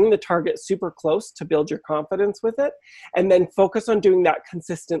 So bring the target super close to build your confidence with it, and then focus on doing that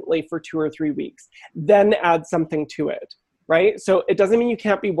consistently for 2 or 3 weeks. Then add something to it, right? So it doesn't mean you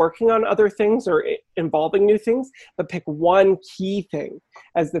can't be working on other things or involving new things, but pick one key thing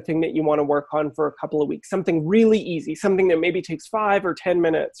as the thing that you want to work on for a couple of weeks, something really easy, something that maybe takes 5 or 10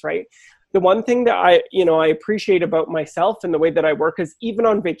 minutes, right? The one thing that I appreciate about myself and the way that I work is even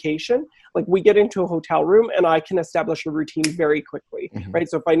on vacation, like we get into a hotel room and I can establish a routine very quickly, right?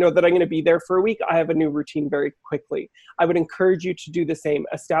 So if I know that I'm going to be there for a week, I have a new routine very quickly. I would encourage you to do the same.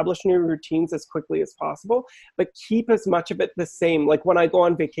 Establish new routines as quickly as possible, but keep as much of it the same. Like when I go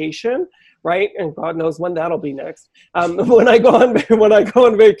on vacation, right? And God knows when that'll be next. When I go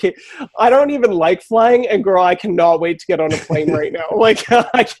on vacation, I don't even like flying, and girl, I cannot wait to get on a plane right now. Like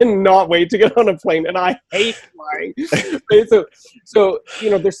I cannot wait to get on a plane, and I hate flying. Right? So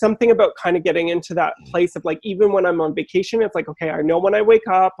there's something about kind of getting into that place of like, even when I'm on vacation, it's like, okay, I know when I wake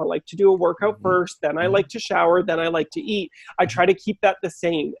up, I like to do a workout first, then I like to shower, then I like to eat. I try to keep that the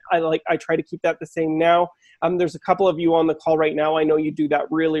same. I try to keep that the same now. There's a couple of you on the call right now. I know you do that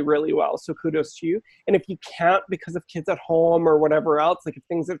really, really well. So kudos to you. And if you can't because of kids at home or whatever else, like if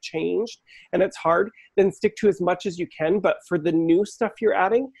things have changed and it's hard, then stick to as much as you can. But for the new stuff you're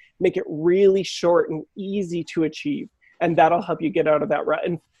adding, make it really short and easy to achieve. And that'll help you get out of that rut.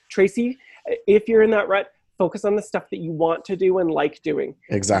 And Tracy, if you're in that rut, focus on the stuff that you want to do and like doing.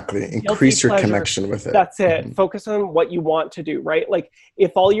 Exactly. Increase your connection with it. That's it. Focus on what you want to do, right? Like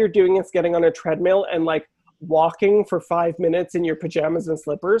if all you're doing is getting on a treadmill and like walking for 5 minutes in your pajamas and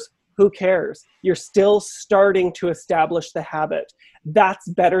slippers, who cares? You're still starting to establish the habit. That's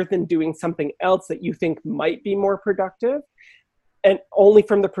better than doing something else that you think might be more productive. And only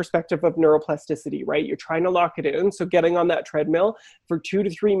from the perspective of neuroplasticity, right? You're trying to lock it in. So getting on that treadmill for 2 to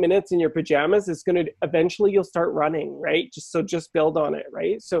 3 minutes in your pajamas is going to, eventually you'll start running, right? Just build on it,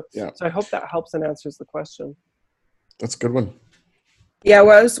 right? So I hope that helps and answers the question. That's a good one. Yeah,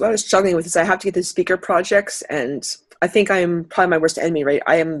 what I was struggling with is I have to get the speaker projects, and I think I'm probably my worst enemy, right?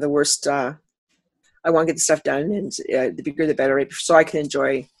 I am the worst. I want to get the stuff done, and the bigger the better, right? So I can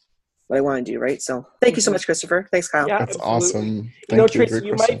enjoy what I want to do, right? So thank you so much, Christopher. Thanks, Kyle. Yeah, that's absolutely. Awesome. Thank you, Tracy,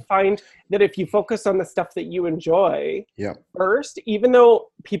 you might find that if you focus on the stuff that you enjoy first, even though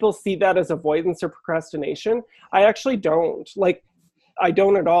people see that as avoidance or procrastination, I actually don't. Like, I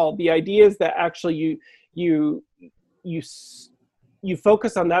don't at all. The idea is that actually you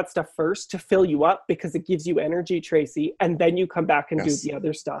focus on that stuff first to fill you up because it gives you energy, Tracy, and then you come back and do the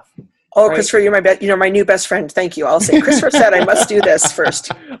other stuff. Oh, right? Christopher, you're my new best friend. Thank you. I'll say Christopher said I must do this first.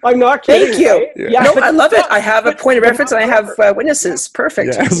 I'm not kidding. Thank you. Right? Yeah. No, I love it. I have a point of reference and I have witnesses.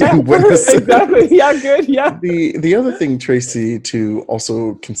 Perfect. Witnesses. Exactly. Yeah, good. Yeah. The other thing, Tracy, to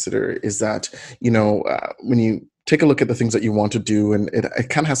also consider is that, when you take a look at the things that you want to do, and it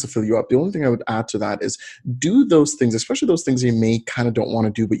kind of has to fill you up. The only thing I would add to that is do those things, especially those things you may kind of don't want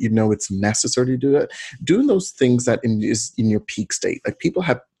to do, but it's necessary to do it. Do those things that is in your peak state. Like people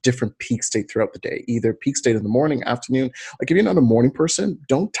have different peak state throughout the day, either peak state in the morning, afternoon. Like if you're not a morning person,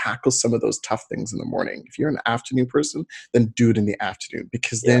 don't tackle some of those tough things in the morning. If you're an afternoon person, then do it in the afternoon,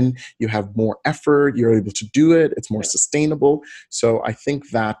 because then you have more effort, you're able to do it, it's more sustainable. So I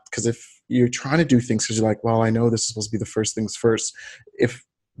think that, because if you're trying to do things because you're like, well, I know this is supposed to be the first things first. If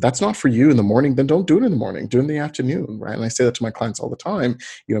that's not for you in the morning, then don't do it in the morning. Do it in the afternoon, right? And I say that to my clients all the time.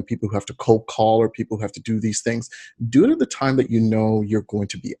 People who have to cold call or people who have to do these things, do it at the time that you're going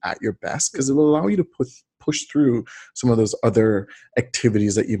to be at your best, because it will allow you to push through some of those other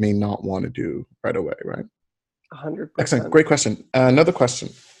activities that you may not want to do right away, right? 100%. Excellent. Great question. Another question.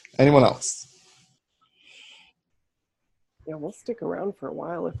 Anyone else? Yeah, we'll stick around for a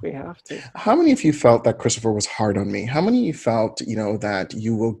while if we have to. How many of you felt that Christopher was hard on me? How many of you felt, that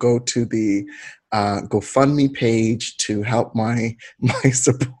you will go to the GoFundMe page to help my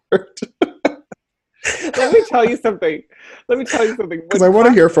support? Let me tell you something. Because I want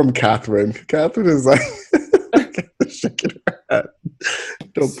to hear from Catherine. Catherine is like shaking her head.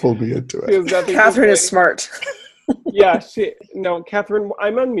 Don't pull me into it. Catherine is smart. Yeah, Catherine,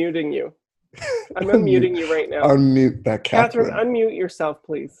 I'm unmuting you. I'm unmuting you right now. Unmute that, Catherine. Catherine, unmute yourself,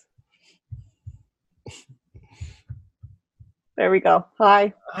 please. There we go.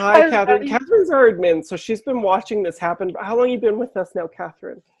 Hi. Hi, Catherine. Catherine's our admin, so she's been watching this happen. How long have you been with us now,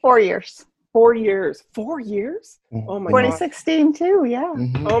 Catherine? 4 years. 4 years. 4 years? Oh my gosh. 2016 too, yeah.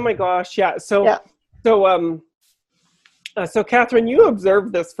 Oh my gosh, yeah. So, Yeah. so Catherine, you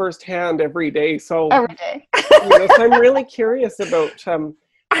observe this firsthand every day. So, Every day. so I'm really curious about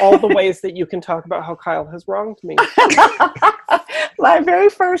all the ways that you can talk about how Kyle has wronged me. My very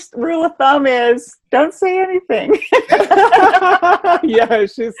first rule of thumb is don't say anything. Yeah,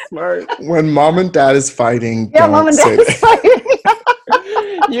 she's smart. When mom and dad is fighting, Yeah, don't mom and say dad is fighting.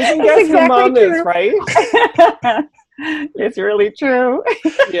 You can That's guess who exactly mom true. is, right? It's really true.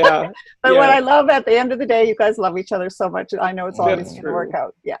 Yeah. But yeah. what I love at the end of the day, you guys love each other so much. I know it's always That's going to true. work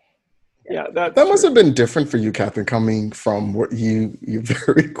out. Yeah. Yeah, that's That must true. have been different for you, Catherine, coming from what you're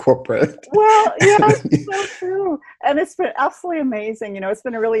very corporate. Well, yeah, it's so true. And it's been absolutely amazing. It's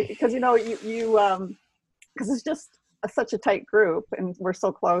been a really, because, because it's just such a tight group and we're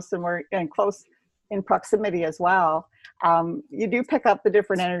so close and we're close in proximity as well. You do pick up the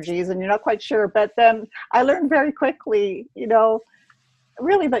different energies and you're not quite sure. But then I learned very quickly,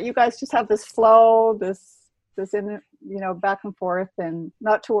 really that you guys just have this flow, this in, back and forth, and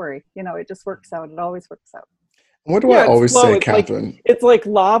not to worry. It just works out. It always works out. What do I it's always flow. say, It's Catherine? it's like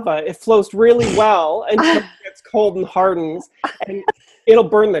lava. It flows really well until it gets cold and hardens, and it'll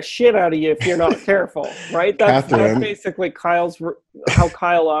burn the shit out of you if you're not careful, right? That's Catherine. basically how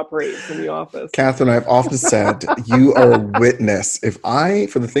Kyle operates in the office. Catherine, I've often said you are a witness.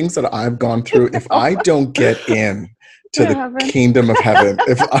 For the things that I've gone through, if I don't get in to the Heaven. kingdom of heaven,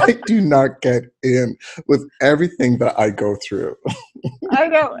 if I do not get in with everything that I go through. I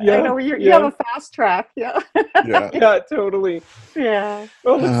know. Yeah, I know. You yeah. have a fast track. Yeah. Yeah. Yeah, totally. Yeah.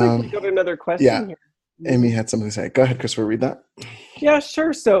 Well, looks like we got another question yeah. here. Amy had something to say. Go ahead, Christopher, read that. Yeah,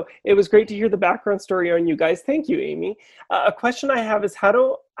 sure. So it was great to hear the background story on you guys. Thank you, Amy. A question I have is how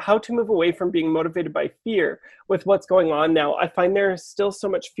to move away from being motivated by fear with what's going on now. I find there's still so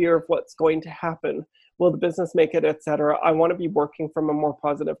much fear of what's going to happen. Will the business make it, etc.? I want to be working from a more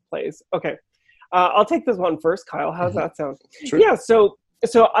positive place. Okay, I'll take this one first, Kyle. How's that sound? Sure. Yeah, so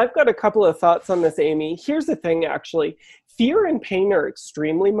I've got a couple of thoughts on this, Amy. Here's the thing, actually. Fear and pain are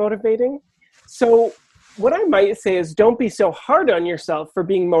extremely motivating. So what I might say is don't be so hard on yourself for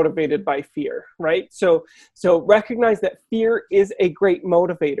being motivated by fear, right? So recognize that fear is a great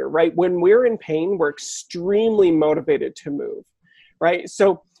motivator, right? When we're in pain, we're extremely motivated to move, right?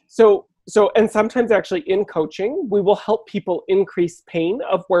 So and sometimes actually in coaching, we will help people increase pain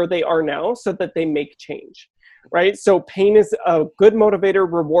of where they are now so that they make change, right? So pain is a good motivator.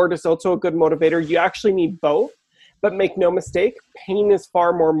 Reward is also a good motivator. You actually need both. But make no mistake, pain is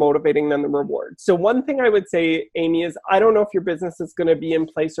far more motivating than the reward. So one thing I would say, Amy, is I don't know if your business is going to be in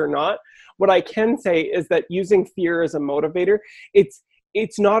place or not. What I can say is that using fear as a motivator, it's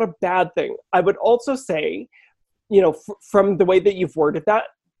not a bad thing. I would also say, from the way that you've worded that,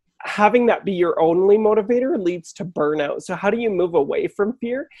 having that be your only motivator leads to burnout. So how do you move away from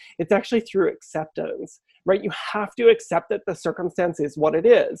fear? It's actually through acceptance, right? You have to accept that the circumstance is what it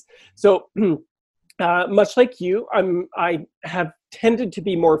is. So much like you, I have tended to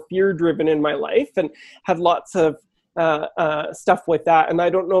be more fear-driven in my life and had lots of stuff with that. And I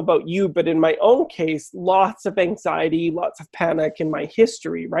don't know about you, but in my own case, lots of anxiety, lots of panic in my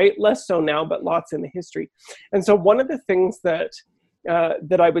history, right? Less so now, but lots in the history. And so one of the things that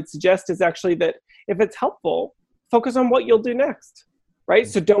I would suggest is actually that if it's helpful, focus on what you'll do next, right?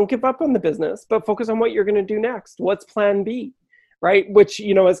 So don't give up on the business, but focus on what you're going to do next. What's plan B? Right? Which,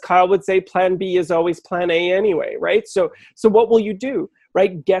 as Kyle would say, plan B is always plan A anyway, right? So what will you do,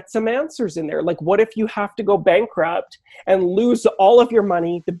 right? Get some answers in there. Like, what if you have to go bankrupt and lose all of your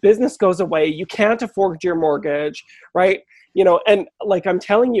money? The business goes away. You can't afford your mortgage, right? And like I'm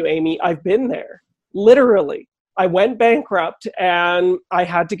telling you, Amy, I've been there. Literally, I went bankrupt and I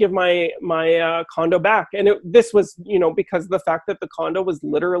had to give my condo back. And this was, because of the fact that the condo was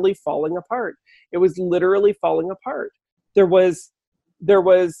literally falling apart. It was literally falling apart. There was, I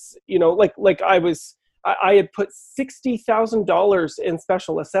had put $60,000 in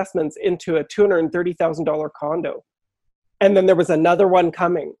special assessments into a $230,000 condo. And then there was another one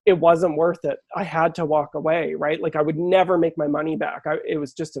coming. It wasn't worth it. I had to walk away, right? Like I would never make my money back. It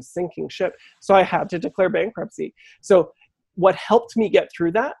was just a sinking ship. So I had to declare bankruptcy. So what helped me get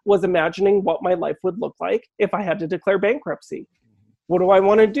through that was imagining what my life would look like if I had to declare bankruptcy. What do I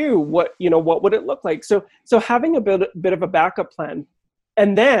want to do? What would it look like? So having a bit of a backup plan,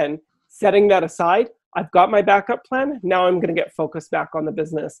 and then setting that aside, I've got my backup plan. Now I'm going to get focused back on the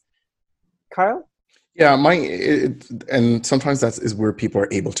business. Kyle? Yeah, and sometimes that is where people are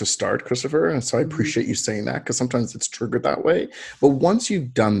able to start, Christopher. And so I appreciate you saying that because sometimes it's triggered that way. But once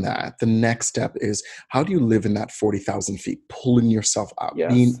you've done that, the next step is how do you live in that 40,000 feet, pulling yourself up,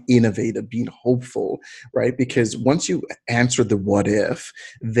 Yes. being innovative, being hopeful, right? Because once you answer the what if,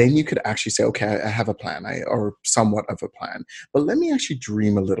 then you could actually say, okay, I have a plan, or somewhat of a plan. But let me actually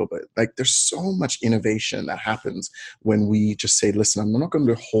dream a little bit. Like there's so much innovation that happens when we just say, listen, I'm not going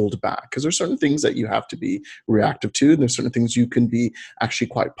to hold back because there's certain things that you have to be reactive to. And there's certain things you can be actually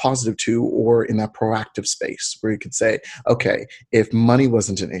quite positive to, or in that proactive space where you could say, okay, if money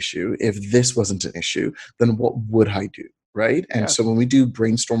wasn't an issue, if this wasn't an issue, then what would I do? Right. And Yes. so when we do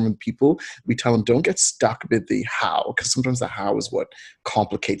brainstorm with people, we tell them don't get stuck with the how, because sometimes the how is what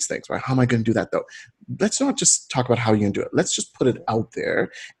complicates things, right? How am I going to do that though? Let's not just talk about how you're going to do it. Let's just put it out there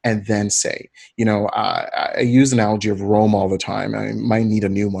and then say, I use an analogy of Rome all the time. I might need a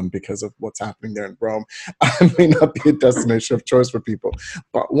new one because of what's happening there in Rome. I may not be a destination of choice for people.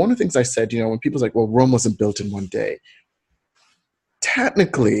 But one of the things I said, when people's like, well, Rome wasn't built in one day.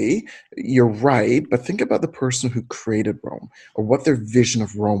 Technically, you're right, but think about the person who created Rome or what their vision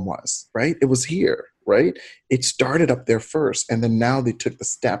of Rome was, right? It was here, right? It started up there first, and then now they took the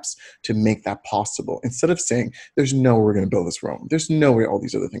steps to make that possible. Instead of saying, there's no way we're going to build this Rome, there's no way all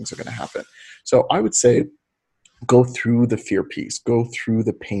these other things are going to happen. So I would say, go through the fear piece, go through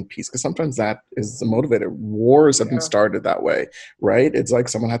the pain piece, because sometimes that is the motivator. Wars have been started that way, right? It's like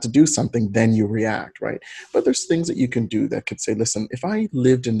someone had to do something, then you react, right? But there's things that you can do that could say, listen, if I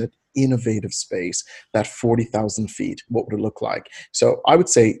lived in the innovative space, that 40,000 feet, what would it look like? So I would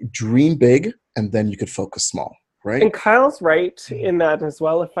say dream big, and then you could focus small. Right. And Kyle's right in that as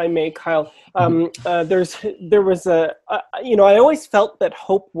well, if I may, Kyle. There was I always felt that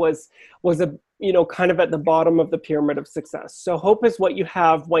hope was a, kind of at the bottom of the pyramid of success. So hope is what you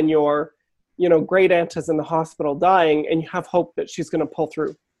have when your, great aunt is in the hospital dying, and you have hope that she's going to pull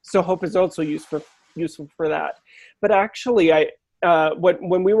through. So hope is also useful for that. But actually,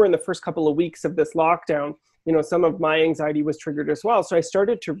 when we were in the first couple of weeks of this lockdown, some of my anxiety was triggered as well. So I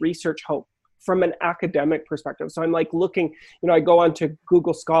started to research hope from an academic perspective. So I'm like looking, I go onto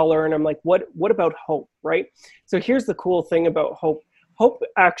Google Scholar and I'm like, what about hope, right? So here's the cool thing about hope. Hope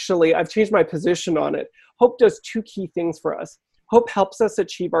actually, I've changed my position on it. Hope does two key things for us. Hope helps us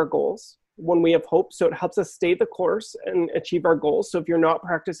achieve our goals when we have hope. So it helps us stay the course and achieve our goals. So if you're not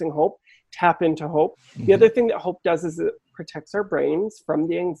practicing hope, tap into hope. Mm-hmm. The other thing that hope does is it protects our brains from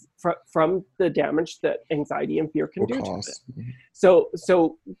the damage that anxiety and fear can do to it. Mm-hmm.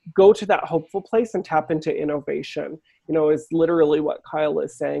 So go to that hopeful place and tap into innovation, is literally what Kyle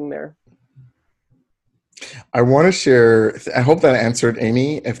is saying there. I want to share, I hope that answered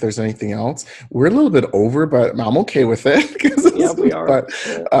Amy. If there's anything else, we're a little bit over, but I'm okay with it. Yeah, we are. But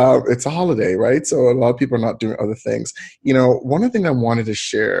it's a holiday, right? So a lot of people are not doing other things. One of the things I wanted to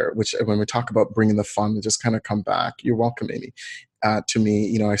share, which when we talk about bringing the fun and just kind of come back, you're welcome, Amy. To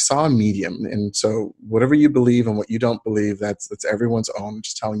me, I saw a medium, and so whatever you believe and what you don't believe, that's everyone's own. I'm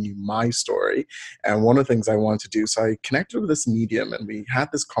just telling you my story. And one of the things I wanted to do, so I connected with this medium, and we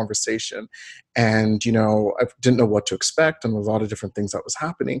had this conversation. And I didn't know what to expect, and a lot of different things that was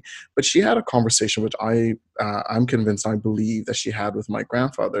happening. But she had a conversation, which I'm convinced, I believe, that she had with my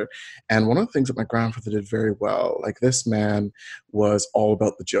grandfather. And one of the things that my grandfather did very well, like this man was all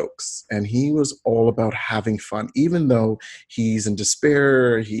about the jokes, and he was all about having fun, even though he's in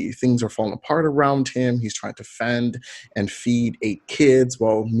despair, things are falling apart around him. He's trying to fend and feed 8 kids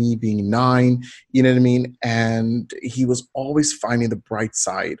while me being 9, you know what I mean? And he was always finding the bright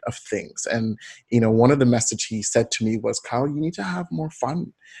side of things. And, one of the message he said to me was, Kyle, you need to have more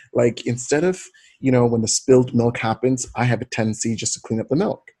fun. Like, instead of, when the spilled milk happens, I have a tendency just to clean up the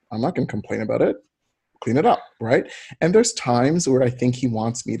milk. I'm not going to complain about it. Clean it up, right? And there's times where I think he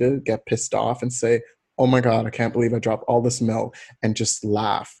wants me to get pissed off and say, oh my God, I can't believe I dropped all this milk, and just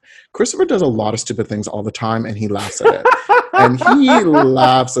laugh. Christopher does a lot of stupid things all the time, and he laughs at it. And he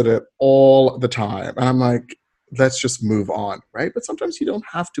laughs at it all the time. And I'm like, let's just move on, right? But sometimes you don't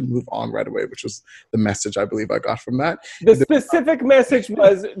have to move on right away, which was the message I believe I got from that. The specific message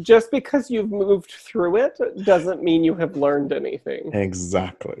was, just because you've moved through it doesn't mean you have learned anything.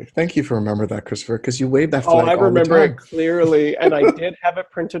 Exactly. Thank you for remembering that, Christopher, because you waved that flag all the time. I remember it clearly, and I did have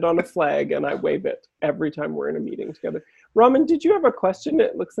it printed on a flag, and I wave it every time we're in a meeting together. Raman, did you have a question?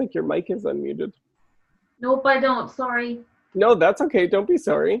 It looks like your mic is unmuted. Nope, I don't. Sorry. No, that's okay. Don't be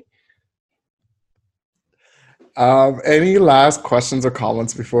sorry. Any last questions or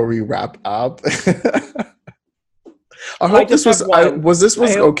comments before we wrap up? I hope this just was have one. was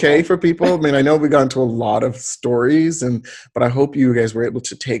I hope okay so. for people. I mean, I know we got into a lot of stories, but I hope you guys were able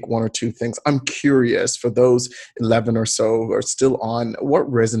to take one or two things. I'm curious for those 11 or so who are still on, what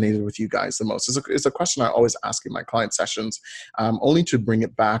resonated with you guys the most? It's a question I always ask in my client sessions, only to bring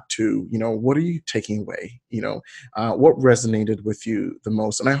it back to, what are you taking away? What resonated with you the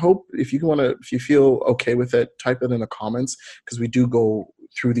most? And I hope if you feel okay with it, type it in the comments, because we do go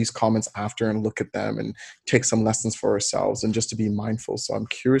through these comments after and look at them and take some lessons for ourselves and just to be mindful. So I'm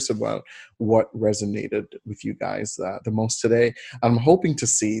curious about what resonated with you guys the most today. I'm hoping to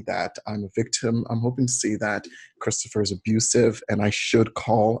see that I'm a victim. I'm hoping to see that Christopher is abusive and I should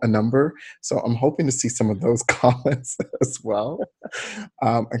call a number. So I'm hoping to see some of those comments as well.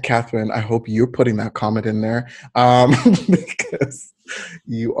 And Catherine, I hope you're putting that comment in there because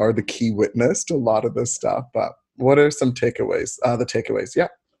you are the key witness to a lot of this stuff. But what are some takeaways? The takeaways, yeah.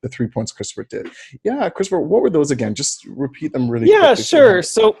 The 3 points Christopher did. Yeah, Christopher, what were those again? Just repeat them really quickly. Yeah, sure.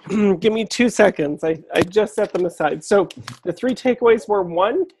 So give me 2 seconds. I just set them aside. So the 3 takeaways were: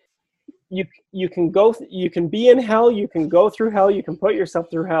 1, you can be in hell, you can go through hell, you can put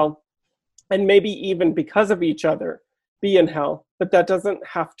yourself through hell, and maybe even because of each other be in hell, but that doesn't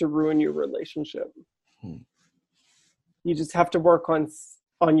have to ruin your relationship. You just have to work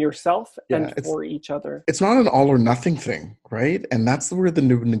on yourself and for each other. It's not an all or nothing thing, right? And that's where the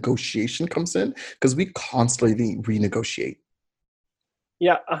negotiation comes in, because we constantly renegotiate.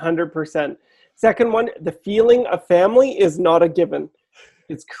 Yeah, 100%. Second one, the feeling of family is not a given.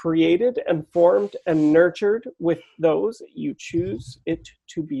 It's created and formed and nurtured with those you choose it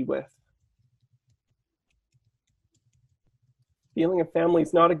to be with. Feeling of family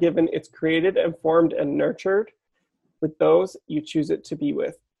is not a given. It's created and formed and nurtured with those you choose it to be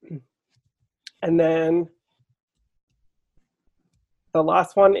with. And then the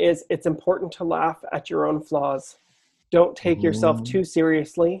last one is, it's important to laugh at your own flaws. Don't take yourself too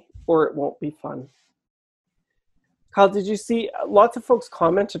seriously or it won't be fun. Kyle, did you see, lots of folks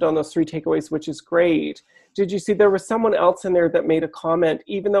commented on those 3 takeaways, which is great. Did you see there was someone else in there that made a comment,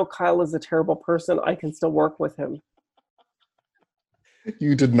 even though Kyle is a terrible person, I can still work with him?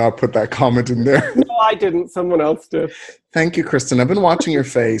 You did not put that comment in there. No, I didn't. Someone else did. Thank you, Kristen. I've been watching your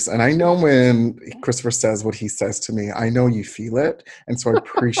face, and I know when Christopher says what he says to me, I know you feel it, and so I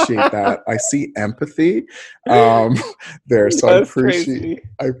appreciate that. I see empathy there, so I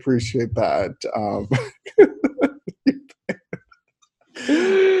appreciate that.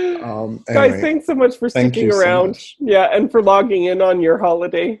 Anyway, guys, thanks so much for sticking around. Yeah, and for logging in on your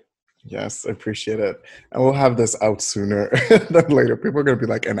holiday. Yes, I appreciate it. And we'll have this out sooner than later. People are going to be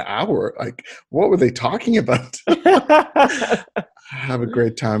like, an hour? Like, what were they talking about? Have a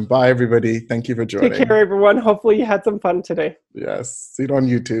great time. Bye, everybody. Thank you for joining. Take care, everyone. Hopefully you had some fun today. Yes. See it on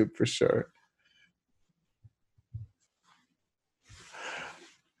YouTube for sure.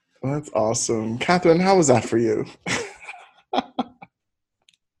 Well, that's awesome. Catherine, how was that for you?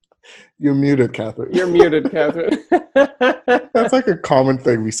 You're muted, Catherine. You're muted, Catherine. That's like a common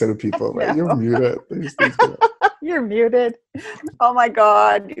thing we say to people. Right? You're muted. You're muted. Oh my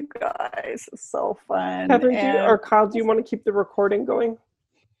God, you guys, it's so fun. Catherine, or Kyle, do you want to keep the recording going?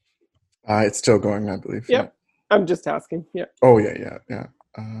 It's still going, I believe. Yep. Yeah. I'm just asking. Yeah. Oh, yeah.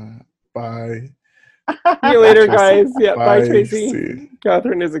 Bye. See you later, guys. Yeah, bye, Tracy. See.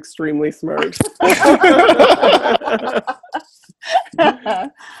 Catherine is extremely smart.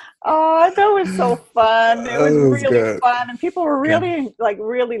 Oh, that was so fun. It was really fun. And people were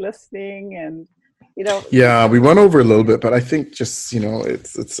really listening, and Yeah, we went over a little bit, but I think just,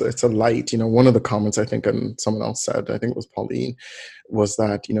 it's a light. One of the comments I think, and someone else said, I think it was Pauline, was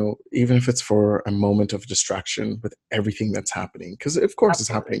that, even if it's for a moment of distraction with everything that's happening, because of course it's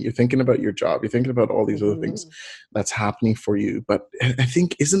happening. You're thinking about your job. You're thinking about all these other things that's happening for you. But I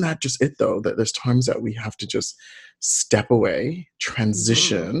think, isn't that just it, though, that there's times that we have to just step away,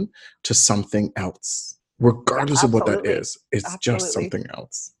 transition to something else, regardless of what that is. It's just something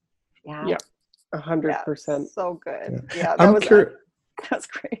else. Yeah. 100%. So good. Yeah, that's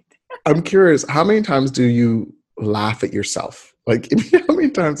great. I'm curious, how many times do you laugh at yourself? Like, how many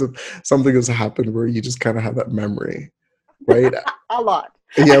times have something has happened where you just kind of have that memory, right? A lot.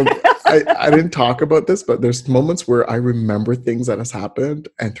 Yeah, I didn't talk about this, but there's moments where I remember things that has happened,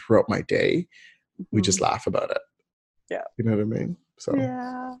 and throughout my day, we just laugh about it. Yeah. You know what I mean? So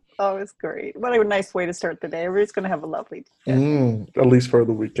yeah. Oh, it's great. What a nice way to start the day. Everybody's going to have a lovely day. At least for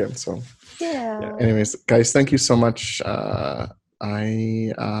the weekend. So yeah. Anyways, guys, thank you so much. I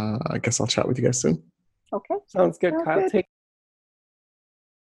guess I'll chat with you guys soon. Okay. Sounds good, Kyle. Take